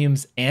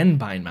volumes and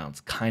bind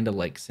mounts kind of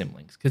like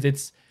symlinks, because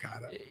it's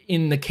Got it.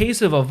 in the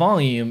case of a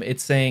volume,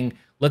 it's saying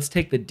let's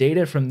take the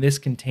data from this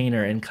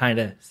container and kind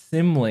of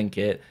symlink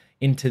it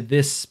into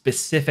this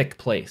specific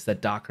place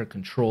that Docker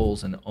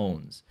controls and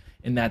owns,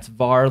 and that's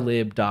var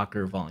lib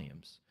docker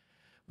volumes.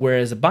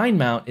 Whereas a bind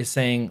mount is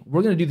saying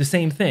we're going to do the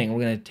same thing.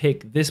 We're going to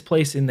take this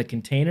place in the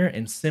container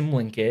and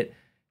symlink it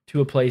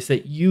to a place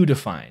that you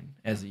define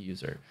as a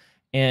user.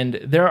 And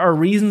there are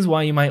reasons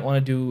why you might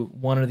want to do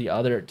one or the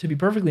other. To be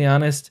perfectly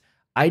honest,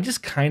 I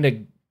just kind of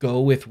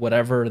go with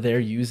whatever they're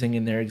using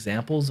in their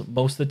examples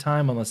most of the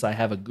time, unless I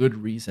have a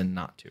good reason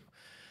not to.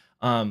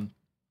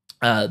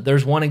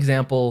 There's one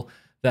example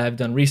that I've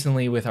done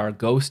recently with our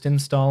Ghost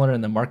installer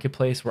in the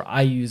marketplace where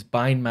I use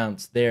bind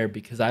mounts there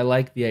because I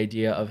like the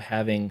idea of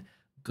having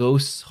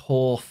Ghost's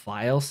whole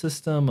file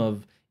system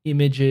of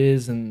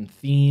images and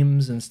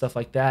themes and stuff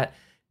like that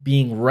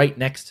being right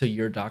next to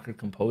your Docker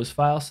Compose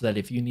file, so that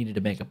if you needed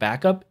to make a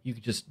backup, you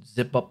could just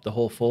zip up the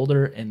whole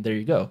folder and there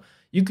you go.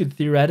 You could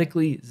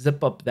theoretically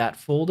zip up that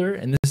folder,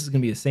 and this is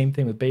going to be the same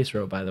thing with base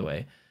row, by the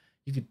way.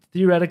 You could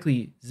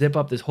theoretically zip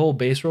up this whole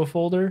base row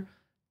folder,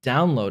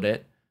 download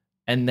it,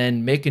 and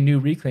then make a new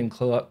Reclaim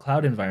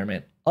cloud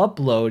environment,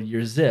 upload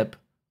your zip,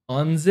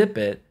 unzip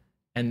it,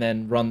 and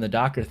then run the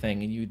Docker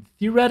thing, and you'd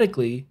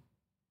theoretically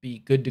be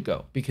good to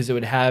go, because it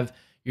would have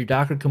your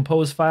Docker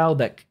Compose file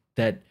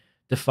that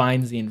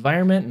defines the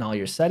environment and all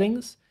your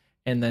settings,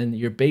 and then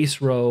your base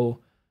row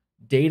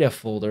data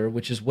folder,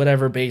 which is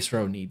whatever base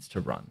row needs to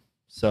run.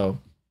 So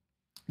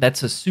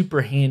that's a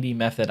super handy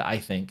method, I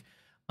think,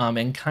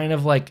 and kind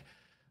of like,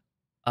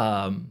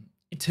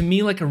 to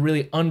me, like a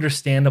really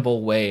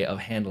understandable way of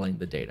handling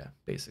the data,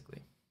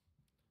 basically.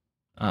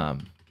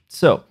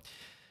 So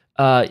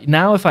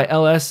now if I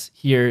ls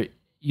here,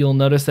 you'll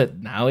notice that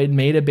now it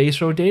made a base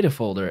row data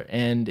folder.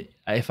 And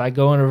if I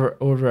go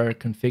over our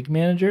config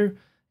manager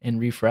and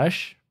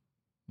refresh,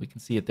 we can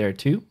see it there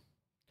too.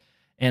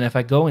 And if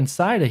I go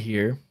inside of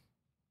here,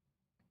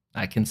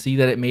 I can see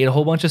that it made a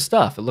whole bunch of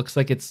stuff. It looks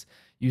like it's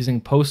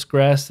using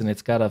Postgres, and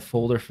it's got a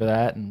folder for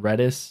that, and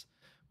Redis,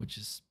 which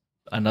is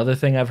another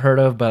thing I've heard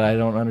of, but I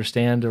don't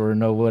understand or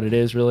know what it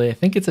is really. I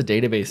think it's a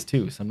database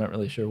too, so I'm not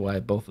really sure why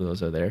both of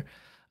those are there.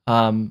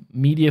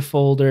 Media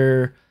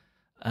folder,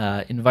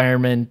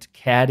 environment,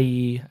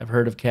 Caddy. I've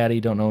heard of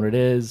Caddy, don't know what it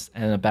is,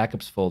 and a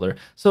backups folder.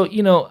 So,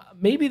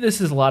 maybe this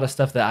is a lot of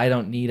stuff that I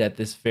don't need at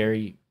this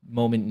very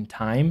moment in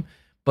time,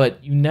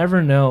 but you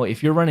never know.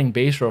 If you're running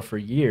base row for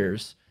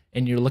years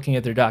and you're looking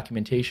at their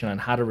documentation on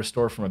how to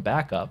restore from a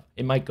backup,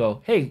 it might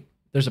go, hey,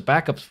 there's a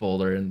backups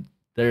folder and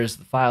there's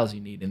the files you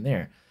need in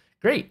there.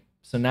 Great.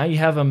 So now you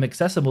have them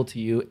accessible to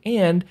you,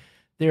 and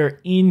they're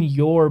in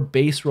your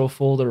base row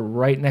folder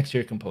right next to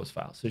your compose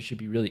file. So it should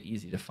be really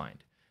easy to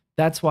find.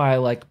 That's why I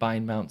like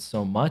bind mounts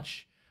so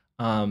much.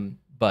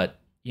 But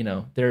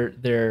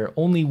they're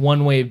only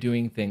one way of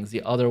doing things,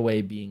 the other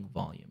way being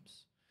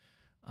volumes.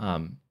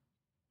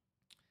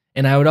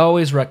 And I would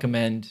always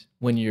recommend,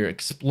 when you're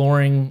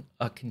exploring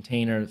a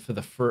container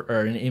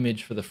or an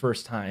image for the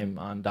first time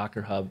on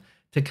Docker Hub,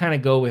 to kind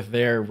of go with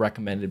their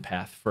recommended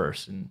path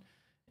first, and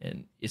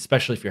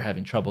especially if you're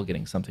having trouble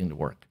getting something to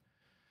work.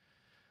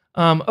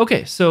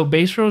 Okay, so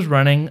base row is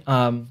running,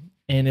 and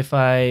if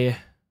I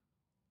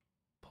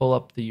pull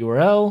up the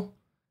URL,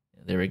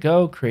 there we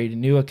go, create a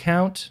new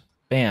account,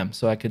 bam.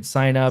 So I could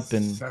sign up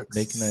and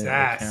make an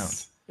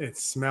account. It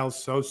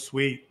smells so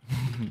sweet.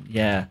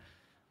 Yeah.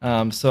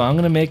 So I'm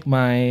going to make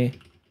my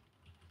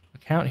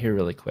account here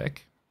really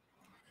quick.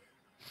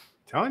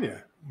 I'm telling you,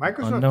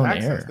 Microsoft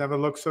Access never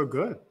looked so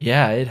good.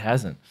 Yeah, it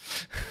hasn't.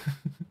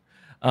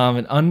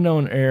 An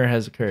unknown error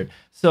has occurred.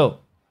 So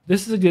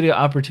this is a good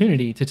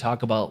opportunity to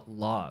talk about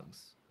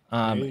logs,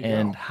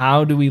 and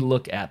how do we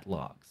look at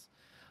logs.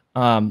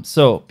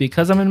 So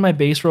because I'm in my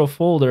base row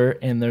folder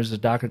and there's a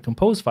Docker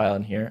Compose file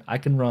in here, I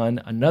can run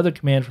another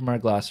command from our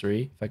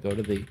glossary. If I go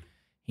to the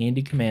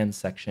handy commands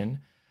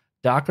section,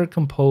 Docker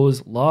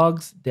Compose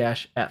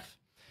logs-f.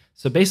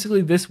 So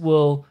basically this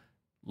will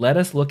let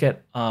us look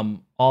at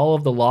all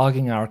of the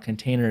logging our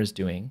container is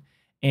doing.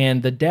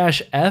 And the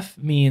 -f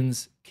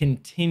means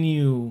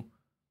continue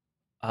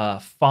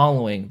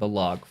following the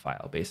log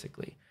file,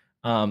 basically.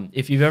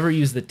 If you've ever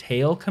used the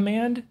tail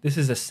command, this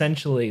is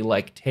essentially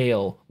like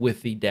tail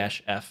with the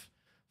 -f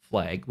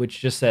flag, which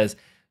just says,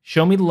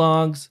 show me the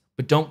logs,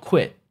 but don't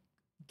quit.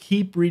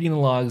 Keep reading the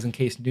logs in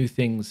case new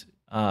things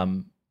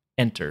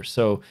enter.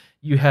 So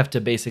you have to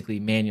basically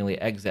manually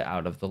exit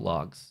out of the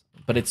logs.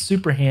 But it's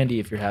super handy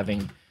if you're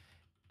having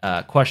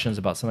questions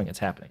about something that's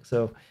happening.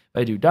 So if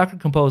I do Docker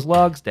Compose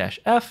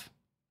logs-f,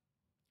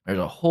 there's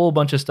a whole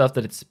bunch of stuff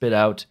that it spit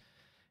out,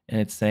 and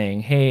it's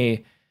saying,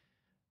 hey,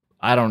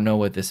 I don't know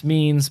what this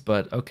means,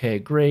 but okay,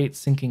 great.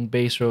 Syncing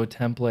base row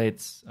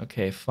templates.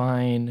 Okay,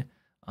 fine.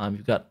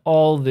 You've got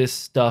all this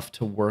stuff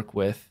to work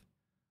with.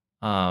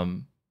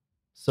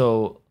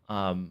 So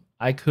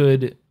I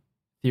could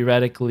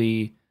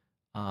theoretically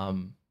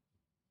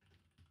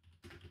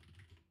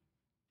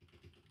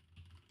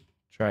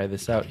try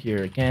this out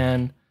here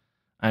again.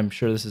 I'm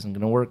sure this isn't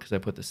going to work because I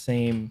put the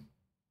same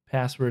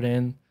password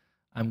in.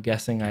 I'm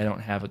guessing I don't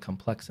have a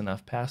complex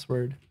enough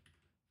password.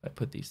 If I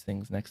put these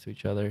things next to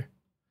each other.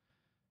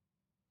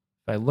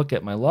 If I look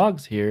at my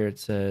logs here, it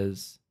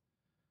says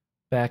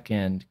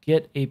backend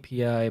get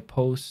API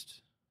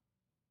post.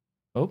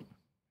 Oh,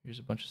 here's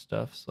a bunch of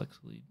stuff. Select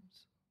leads.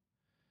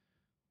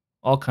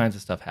 All kinds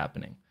of stuff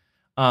happening.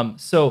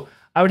 So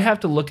I would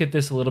have to look at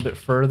this a little bit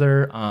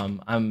further.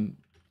 To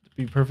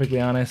be perfectly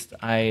honest,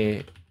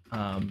 I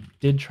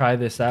did try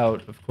this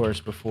out, of course,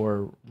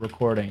 before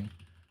recording.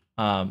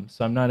 So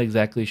I'm not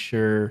exactly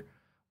sure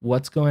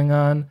what's going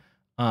on.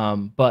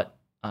 But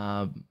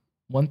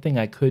one thing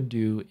I could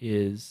do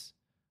is,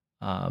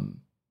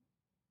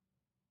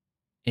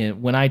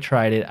 when I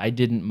tried it, I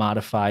didn't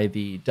modify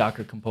the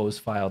Docker Compose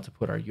file to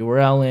put our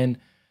URL in.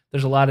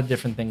 There's a lot of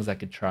different things I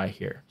could try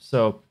here.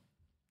 So,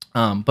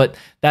 but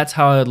that's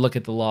how I would look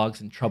at the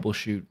logs and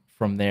troubleshoot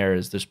from there.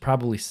 Is there's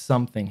probably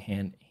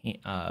something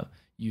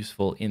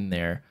useful in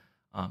there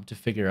to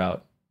figure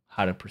out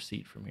how to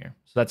proceed from here.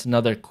 So that's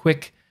another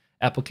quick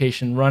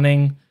application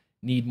running,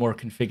 need more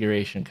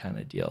configuration kind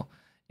of deal.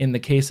 In the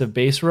case of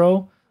base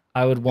row,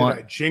 I would want.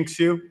 Did I jinx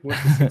you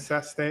with the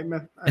success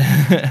statement?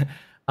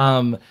 I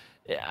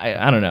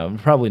don't know,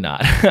 probably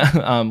not.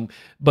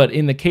 But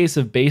in the case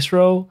of base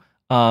row,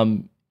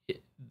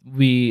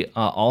 we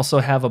also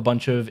have a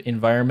bunch of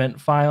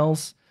environment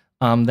files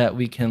that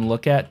we can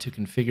look at to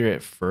configure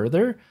it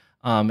further.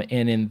 And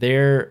in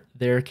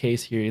their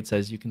case here, it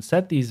says you can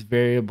set these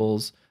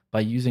variables by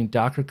using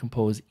Docker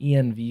Compose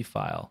env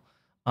file.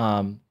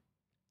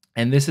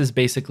 And this is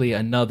basically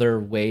another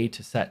way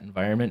to set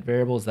environment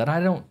variables that I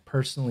don't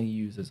personally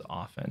use as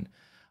often.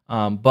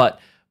 But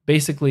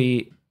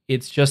basically,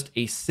 it's just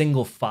a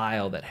single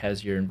file that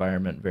has your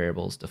environment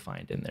variables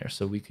defined in there.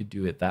 So we could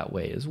do it that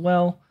way as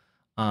well.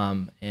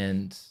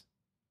 And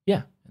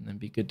yeah, and then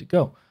be good to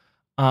go.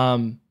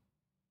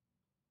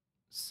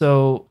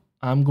 So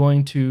I'm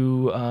going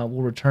to,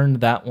 we'll return to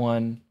that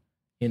one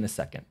in a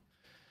second.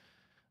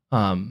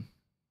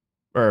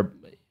 Or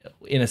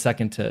in a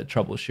second to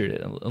troubleshoot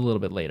it a little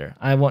bit later.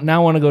 I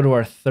now want to go to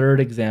our third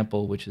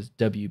example, which is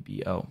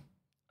WBO.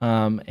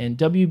 And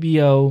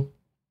WBO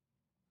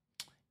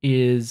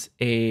is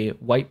a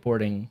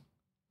whiteboarding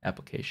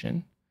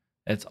application.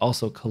 It's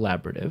also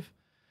collaborative.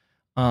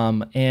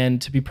 And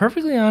to be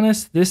perfectly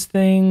honest, this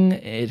thing,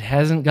 it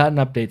hasn't gotten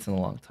updates in a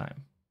long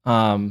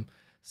time.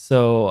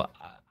 So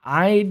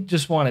I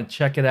just want to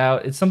check it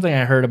out. It's something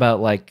I heard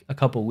about like a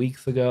couple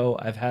weeks ago.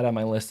 I've had on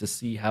my list to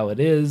see how it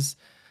is.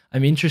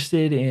 I'm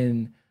interested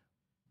in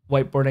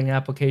whiteboarding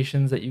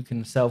applications that you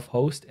can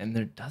self-host, and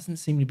there doesn't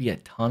seem to be a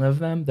ton of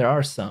them. There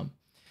are some,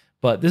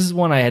 but this is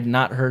one I had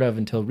not heard of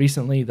until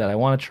recently that I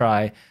want to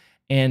try.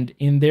 And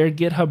in their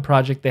GitHub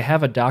project, they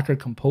have a Docker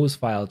Compose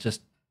file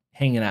just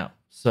hanging out.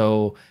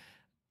 So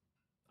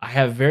I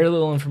have very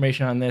little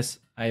information on this.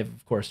 I have,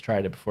 of course,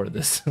 tried it before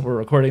this. We're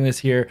recording this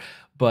here,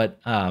 but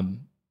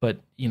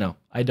you know,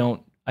 I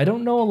don't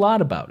know a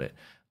lot about it.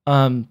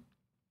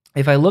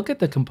 If I look at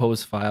the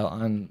Compose file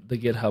on the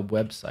GitHub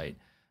website,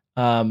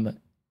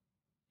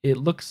 it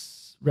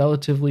looks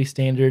relatively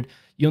standard.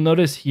 You'll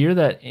notice here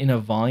that in a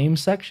volume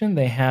section,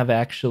 they have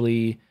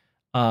actually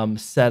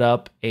set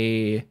up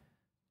a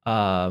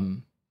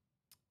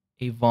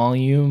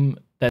volume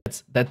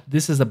that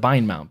this is a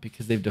bind mount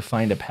because they've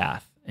defined a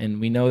path,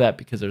 and we know that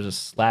because there's a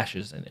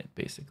slashes in it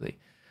basically.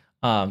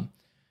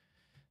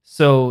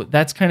 So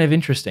that's kind of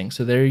interesting.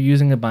 So they're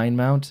using a bind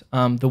mount.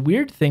 The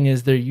weird thing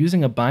is they're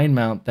using a bind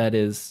mount that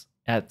is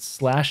at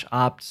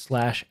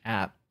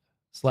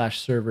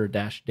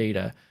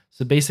 /opt/app/server-data.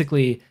 So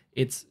basically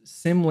it's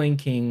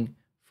symlinking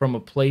from a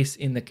place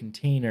in the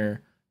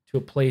container to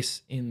a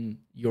place in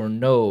your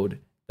node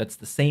that's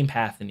the same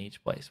path in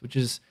each place, which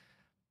is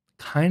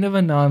kind of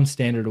a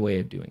non-standard way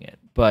of doing it,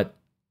 but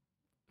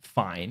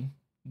fine.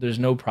 There's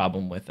no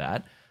problem with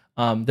that.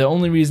 The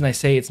only reason I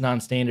say it's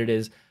non-standard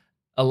is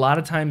a lot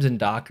of times in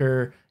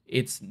Docker,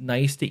 it's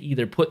nice to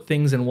either put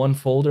things in one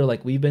folder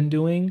like we've been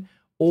doing,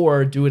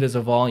 or do it as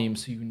a volume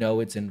so you know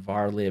it's in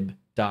varlib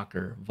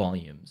Docker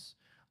volumes.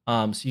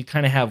 So you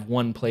kind of have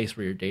one place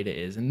where your data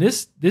is. And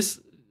this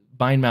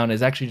bind mount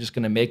is actually just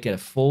going to make a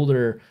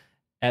folder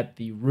at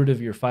the root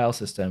of your file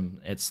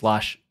system at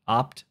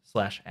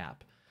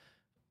 /opt/app.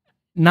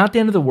 Not the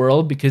end of the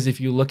world, because if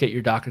you look at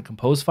your Docker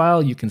Compose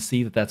file, you can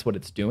see that that's what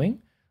it's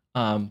doing.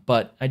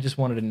 But I just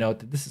wanted to note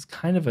that this is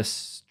kind of a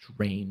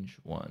strange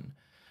one.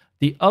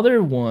 The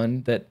other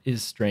one that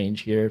is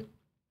strange here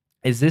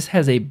is this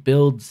has a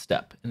build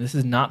step, and this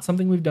is not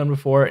something we've done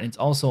before, and it's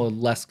also a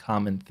less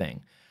common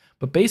thing.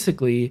 But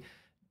basically,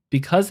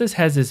 because this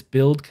has this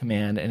build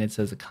command and it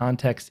says the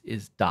context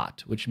is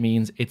dot, which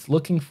means it's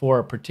looking for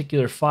a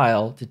particular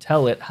file to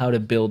tell it how to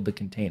build the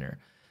container.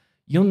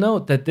 You'll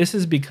note that this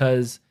is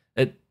because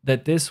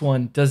that this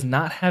one does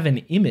not have an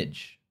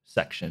image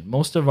section.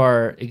 Most of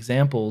our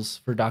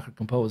examples for Docker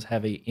Compose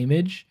have a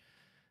image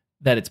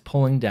that it's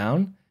pulling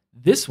down.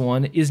 This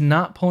one is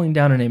not pulling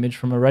down an image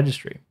from a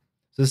registry.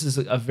 So this is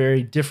a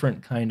very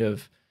different kind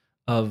of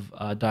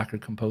Docker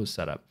Compose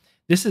setup.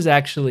 This is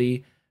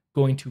actually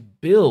going to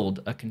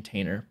build a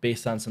container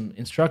based on some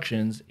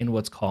instructions in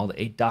what's called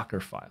a Docker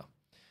file.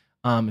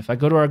 If I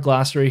go to our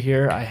glossary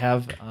here, I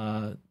have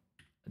a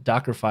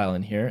Docker file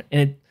in here,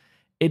 and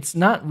it's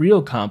not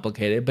real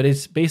complicated, but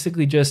it's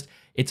basically just,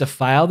 it's a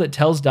file that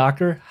tells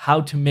Docker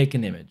how to make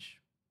an image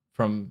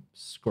from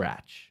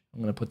scratch.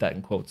 I'm going to put that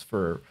in quotes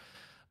for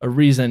a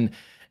reason.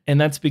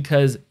 And that's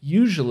because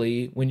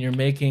usually when you're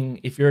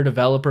if you're a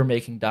developer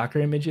making Docker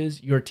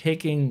images, you're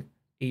taking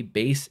a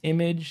base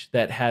image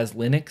that has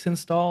Linux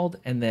installed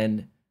and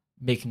then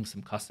making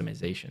some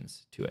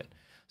customizations to it.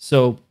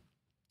 So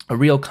a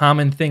real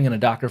common thing in a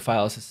Docker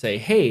file is to say,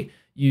 hey,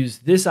 use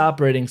this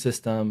operating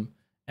system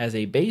as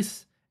a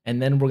base,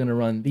 and then we're going to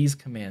run these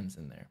commands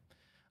in there.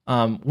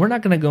 We're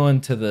not going to go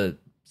into the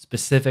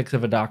specifics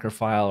of a Docker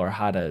file or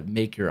how to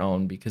make your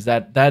own, because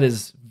that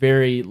is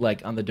very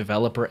like on the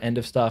developer end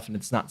of stuff, and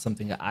it's not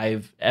something that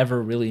I've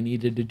ever really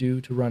needed to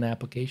do to run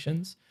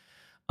applications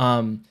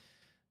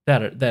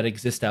that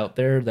exist out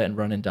there that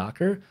run in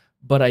Docker.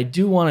 But I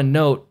do want to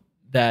note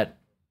that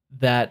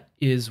that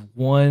is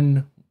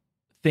one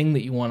thing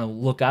that you want to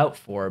look out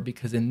for,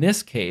 because in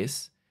this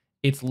case,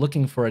 it's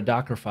looking for a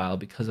Docker file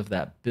because of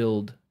that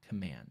build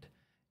command.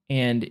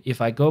 And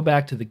if I go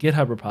back to the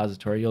GitHub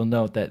repository, you'll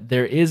note that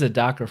there is a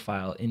Docker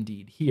file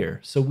indeed here.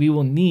 So we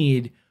will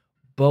need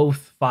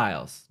both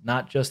files,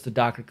 not just the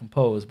Docker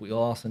Compose, but we'll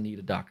also need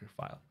a Docker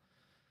file.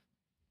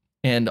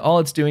 And all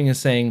it's doing is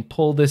saying,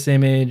 pull this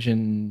image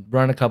and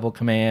run a couple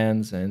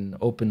commands and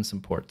open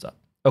some ports up.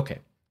 Okay,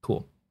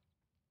 cool.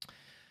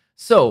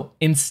 So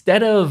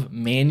instead of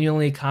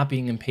manually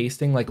copying and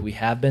pasting like we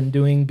have been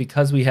doing,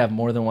 because we have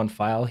more than one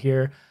file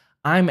here,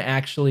 I'm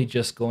actually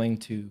just going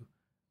to,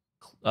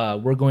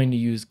 we're going to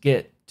use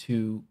Git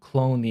to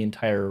clone the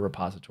entire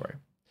repository,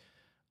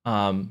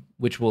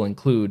 which will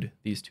include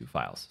these two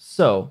files.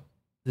 So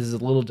this is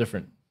a little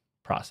different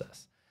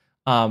process.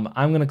 I'm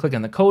going to click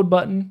on the code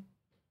button,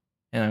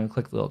 and I'm going to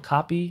click the little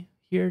copy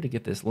here to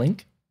get this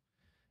link.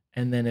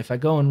 And then if I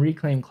go in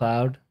Reclaim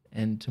Cloud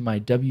and to my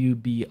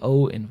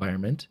WBO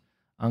environment,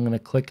 I'm going to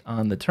click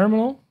on the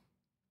terminal.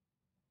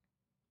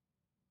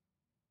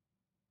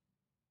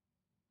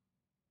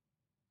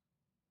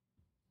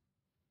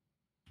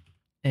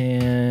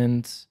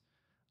 And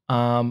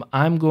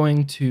I'm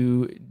going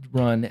to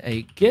run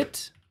a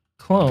git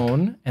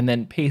clone and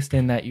then paste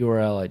in that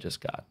URL I just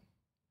got.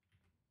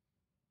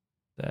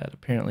 That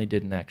apparently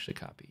didn't actually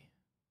copy.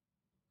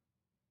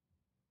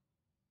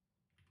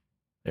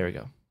 There we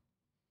go.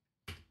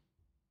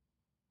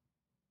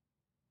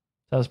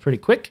 That was pretty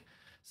quick.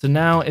 So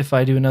now if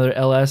I do another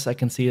ls, I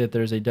can see that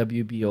there's a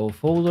WBO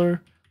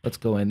folder. Let's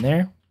go in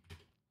there.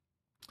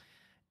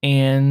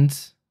 And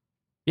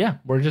yeah,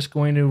 we're just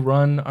going to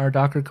run our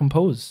Docker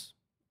Compose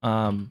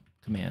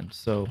command.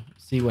 So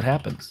see what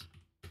happens.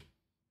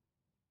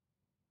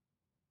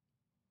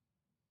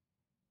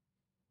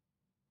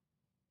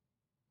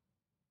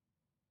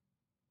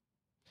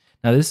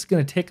 Now this is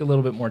going to take a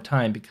little bit more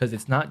time because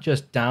it's not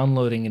just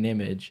downloading an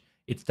image.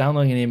 It's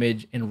downloading an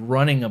image and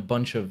running a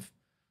bunch of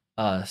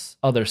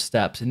other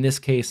steps. In this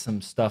case,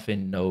 some stuff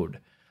in Node.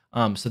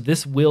 So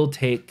this will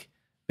take,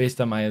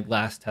 based on my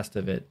last test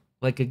of it,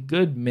 like a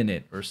good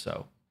minute or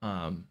so.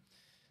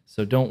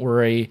 So don't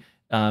worry.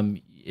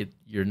 You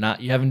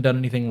haven't done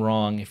anything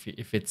wrong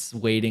if it's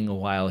waiting a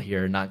while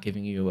here, not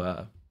giving you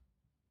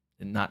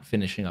not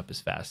finishing up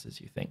as fast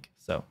as you think.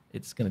 So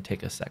it's going to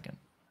take a second.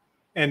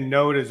 And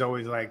Node is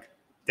always like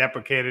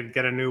deprecated.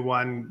 Get a new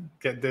one.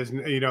 Get this.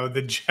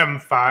 The gem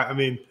file. I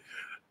mean,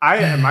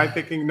 I'm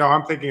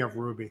thinking of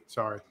Ruby.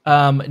 Sorry.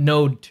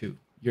 Node 2.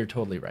 You're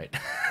totally right.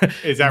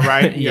 Is that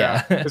right?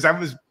 Yeah. Because I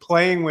was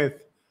playing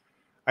with,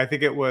 I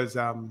think it was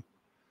an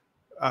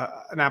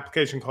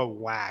application called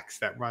Wax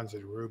that runs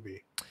in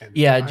Ruby. And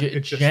yeah,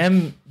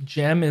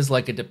 Gem is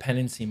like a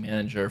dependency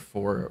manager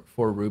for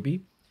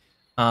Ruby,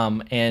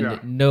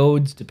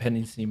 Node's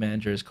dependency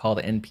manager is called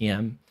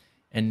NPM,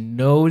 and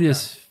Node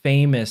is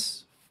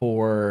famous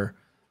for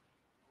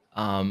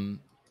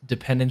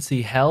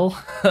dependency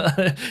hell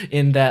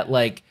in that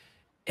like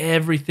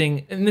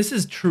everything, and this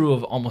is true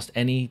of almost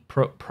any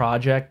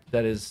project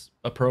that is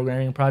a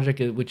programming project,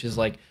 which is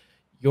like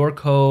your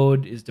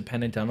code is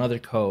dependent on other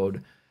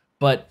code,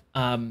 but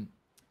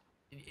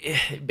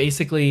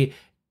basically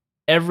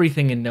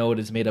everything in Node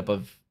is made up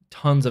of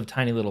tons of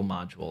tiny little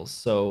modules.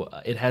 So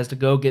it has to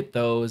go get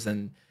those,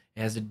 and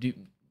it has to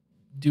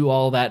do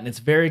all that, and it's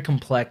very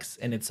complex,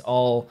 and it's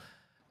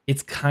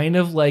kind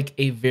of like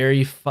a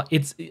very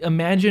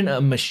imagine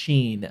a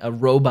machine, a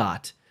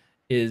robot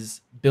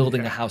is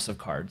building a house of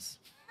cards.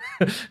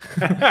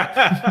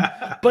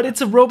 But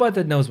it's a robot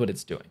that knows what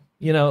it's doing.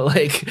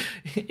 Like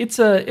it's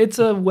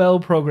a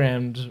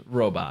well-programmed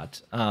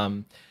robot.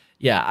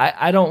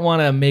 I don't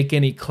want to make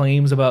any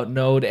claims about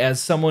Node.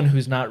 As someone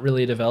who's not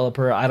really a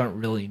developer, I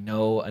don't really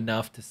know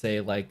enough to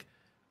say like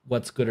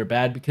what's good or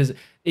bad, because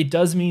it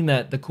does mean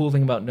that the cool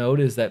thing about Node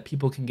is that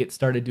people can get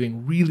started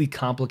doing really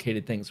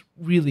complicated things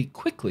really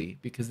quickly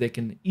because they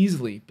can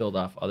easily build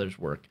off others'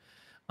 work.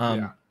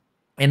 Yeah.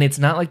 And it's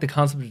not like the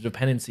concept of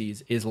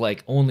dependencies is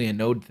like only a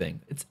Node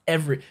thing. It's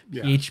every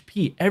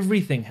PHP,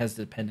 everything has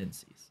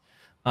dependencies.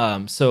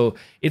 So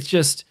it's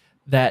just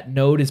that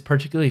Node is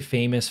particularly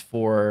famous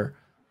for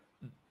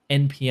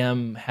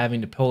NPM having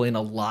to pull in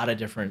a lot of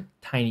different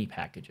tiny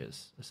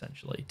packages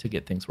essentially to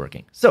get things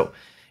working. So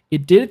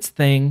it did its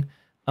thing.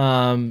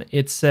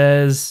 It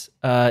says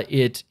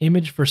it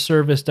image for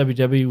service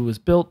www was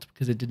built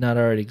because it did not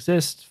already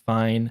exist.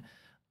 Fine.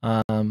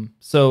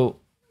 So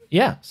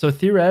yeah, so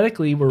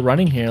theoretically we're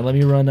running here. Let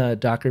me run a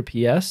Docker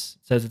PS. It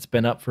says it's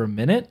been up for a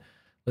minute.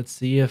 Let's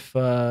see if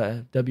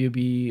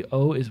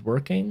WBO is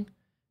working.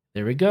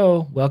 There we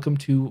go. Welcome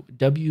to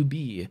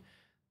WB.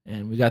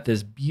 And we got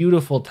this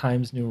beautiful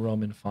Times New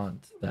Roman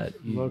font that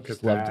you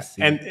just love to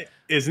see. And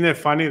isn't it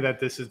funny that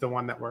this is the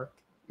one that worked?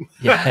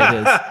 Yeah, it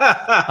is.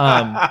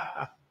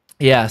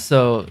 Yeah,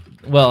 so,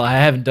 well, I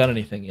haven't done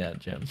anything yet,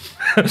 Jim.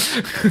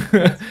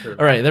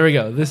 All right, there we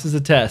go. This is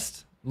a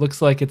test.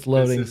 Looks like it's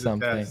loading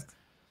something.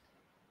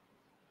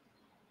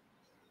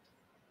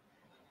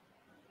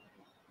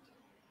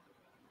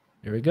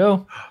 Here we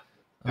go.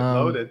 It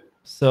loaded.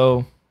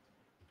 So,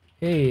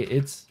 hey,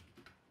 it's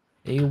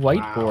a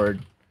whiteboard.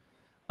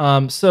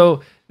 Wow.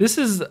 So this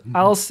is,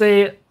 I'll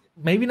say,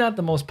 maybe not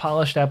the most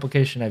polished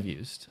application I've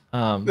used,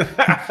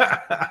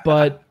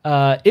 but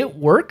it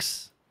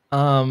works.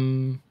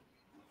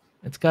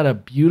 It's got a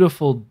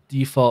beautiful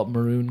default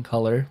maroon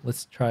color.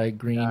 Let's try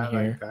green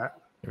here. Like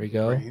that. There we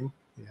go. Green.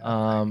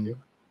 Yeah, thank you.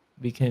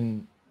 We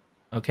can,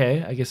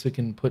 okay, I guess we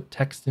can put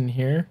text in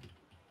here.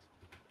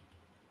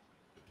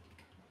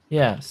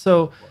 Yeah,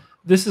 so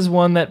this is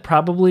one that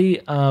probably,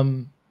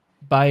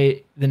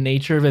 by the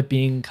nature of it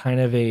being kind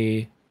of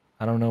a,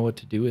 I don't know what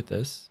to do with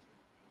this.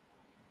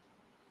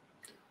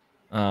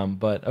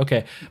 But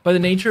okay, by the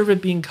nature of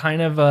it being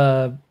kind of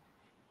a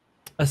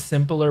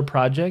simpler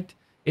project,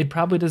 it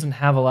probably doesn't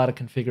have a lot of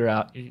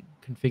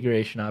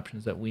configuration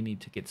options that we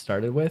need to get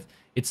started with.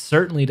 It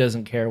certainly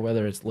doesn't care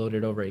whether it's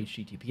loaded over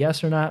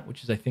HTTPS or not,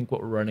 which is I think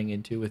what we're running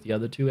into with the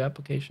other two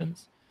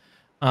applications.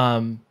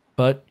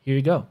 But here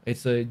you go.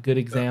 It's a good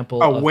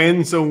example. A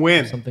win's a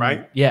win,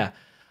 right? Yeah.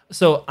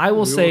 So I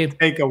will say,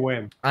 take a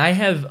win. I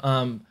have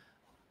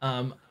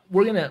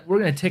we're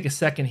gonna take a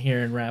second here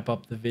and wrap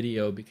up the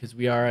video because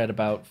we are at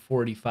about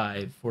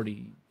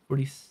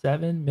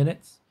 47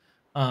 minutes.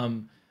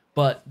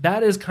 But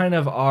that is kind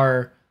of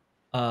our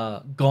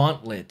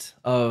gauntlet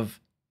of,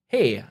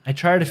 hey, I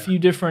tried a few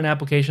different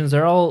applications.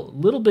 They're all a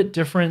little bit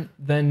different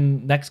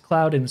than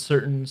Nextcloud in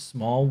certain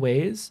small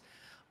ways.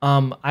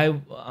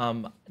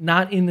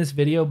 Not in this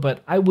video,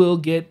 but I will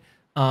get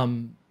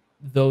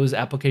those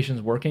applications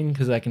working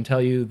because I can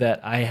tell you that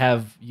I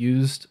have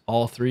used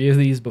all three of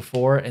these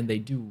before and they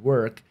do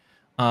work,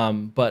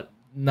 but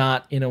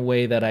not in a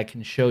way that I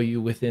can show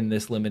you within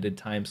this limited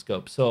time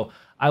scope. So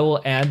I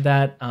will add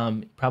that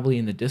probably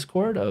in the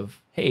Discord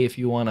of, hey, if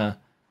you want to,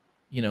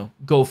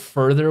 go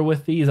further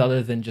with these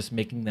other than just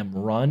making them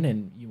run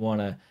and you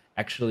want to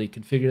actually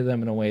configure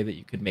them in a way that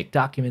you could make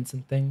documents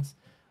and things,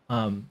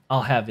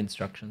 I'll have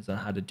instructions on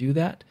how to do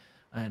that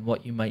and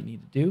what you might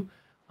need to do.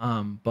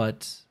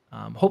 But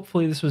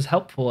hopefully this was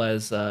helpful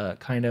as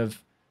kind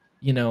of,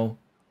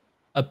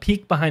 a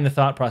peek behind the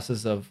thought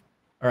process of,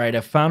 all right,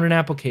 I've found an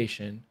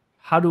application.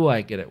 How do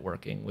I get it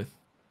working with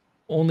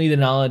only the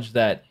knowledge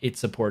that it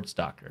supports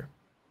Docker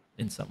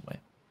in some way?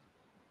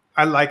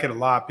 I like it a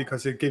lot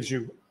because it gives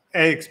you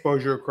A,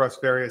 exposure across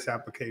various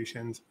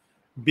applications,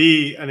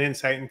 B, an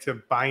insight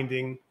into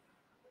binding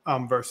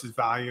versus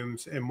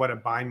volumes and what a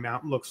bind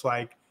mount looks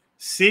like,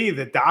 C,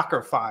 the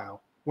Docker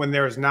file when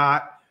there's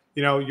not,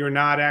 you're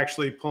not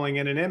actually pulling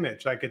in an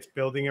image, like it's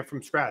building it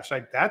from scratch.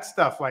 Like that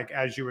stuff, like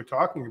as you were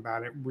talking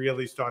about, it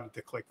really started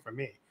to click for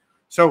me.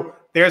 So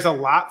there's a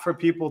lot for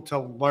people to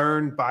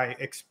learn by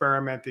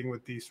experimenting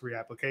with these three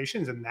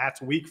applications, and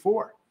that's week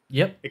 4.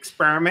 Yep.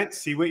 Experiment,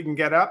 see what you can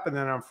get up, and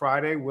then on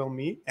Friday we'll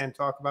meet and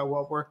talk about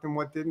what worked and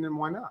what didn't and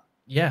why not.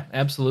 Yeah,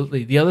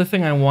 absolutely. The other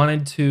thing I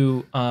wanted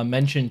to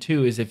mention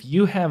too is if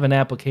you have an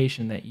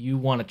application that you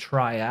want to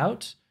try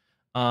out,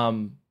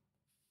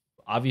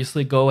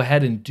 obviously go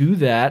ahead and do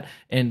that,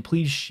 and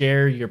please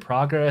share your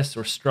progress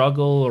or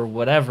struggle or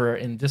whatever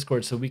in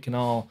Discord so we can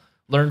all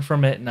learn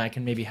from it and I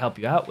can maybe help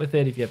you out with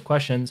it if you have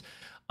questions.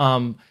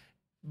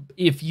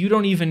 If you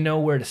don't even know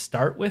where to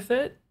start with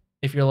it,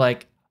 if you're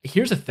like,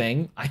 here's a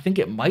thing, I think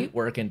it might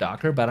work in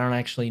Docker, but I don't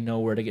actually know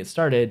where to get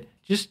started,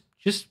 just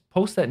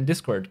post that in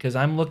Discord because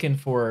I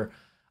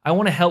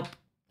want to help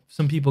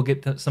some people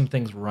get some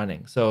things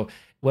running. So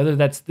whether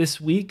that's this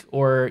week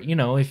or,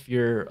 if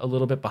you're a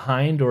little bit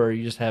behind or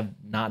you just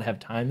not have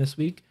time this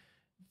week,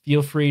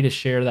 feel free to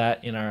share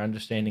that in our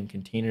Understanding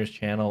Containers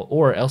channel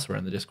or elsewhere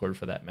in the Discord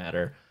for that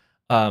matter.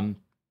 I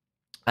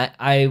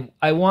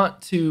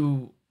want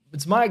to,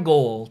 it's my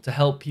goal to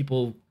help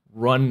people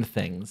run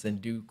things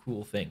and do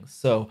cool things.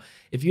 So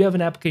if you have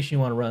an application you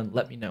want to run,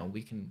 let me know.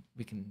 We can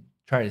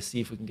try to see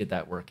if we can get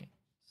that working.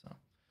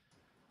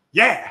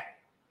 Yeah.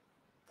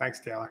 Thanks,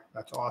 Taylor.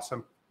 That's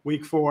awesome.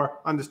 Week 4,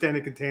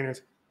 understanding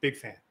containers. Big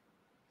fan.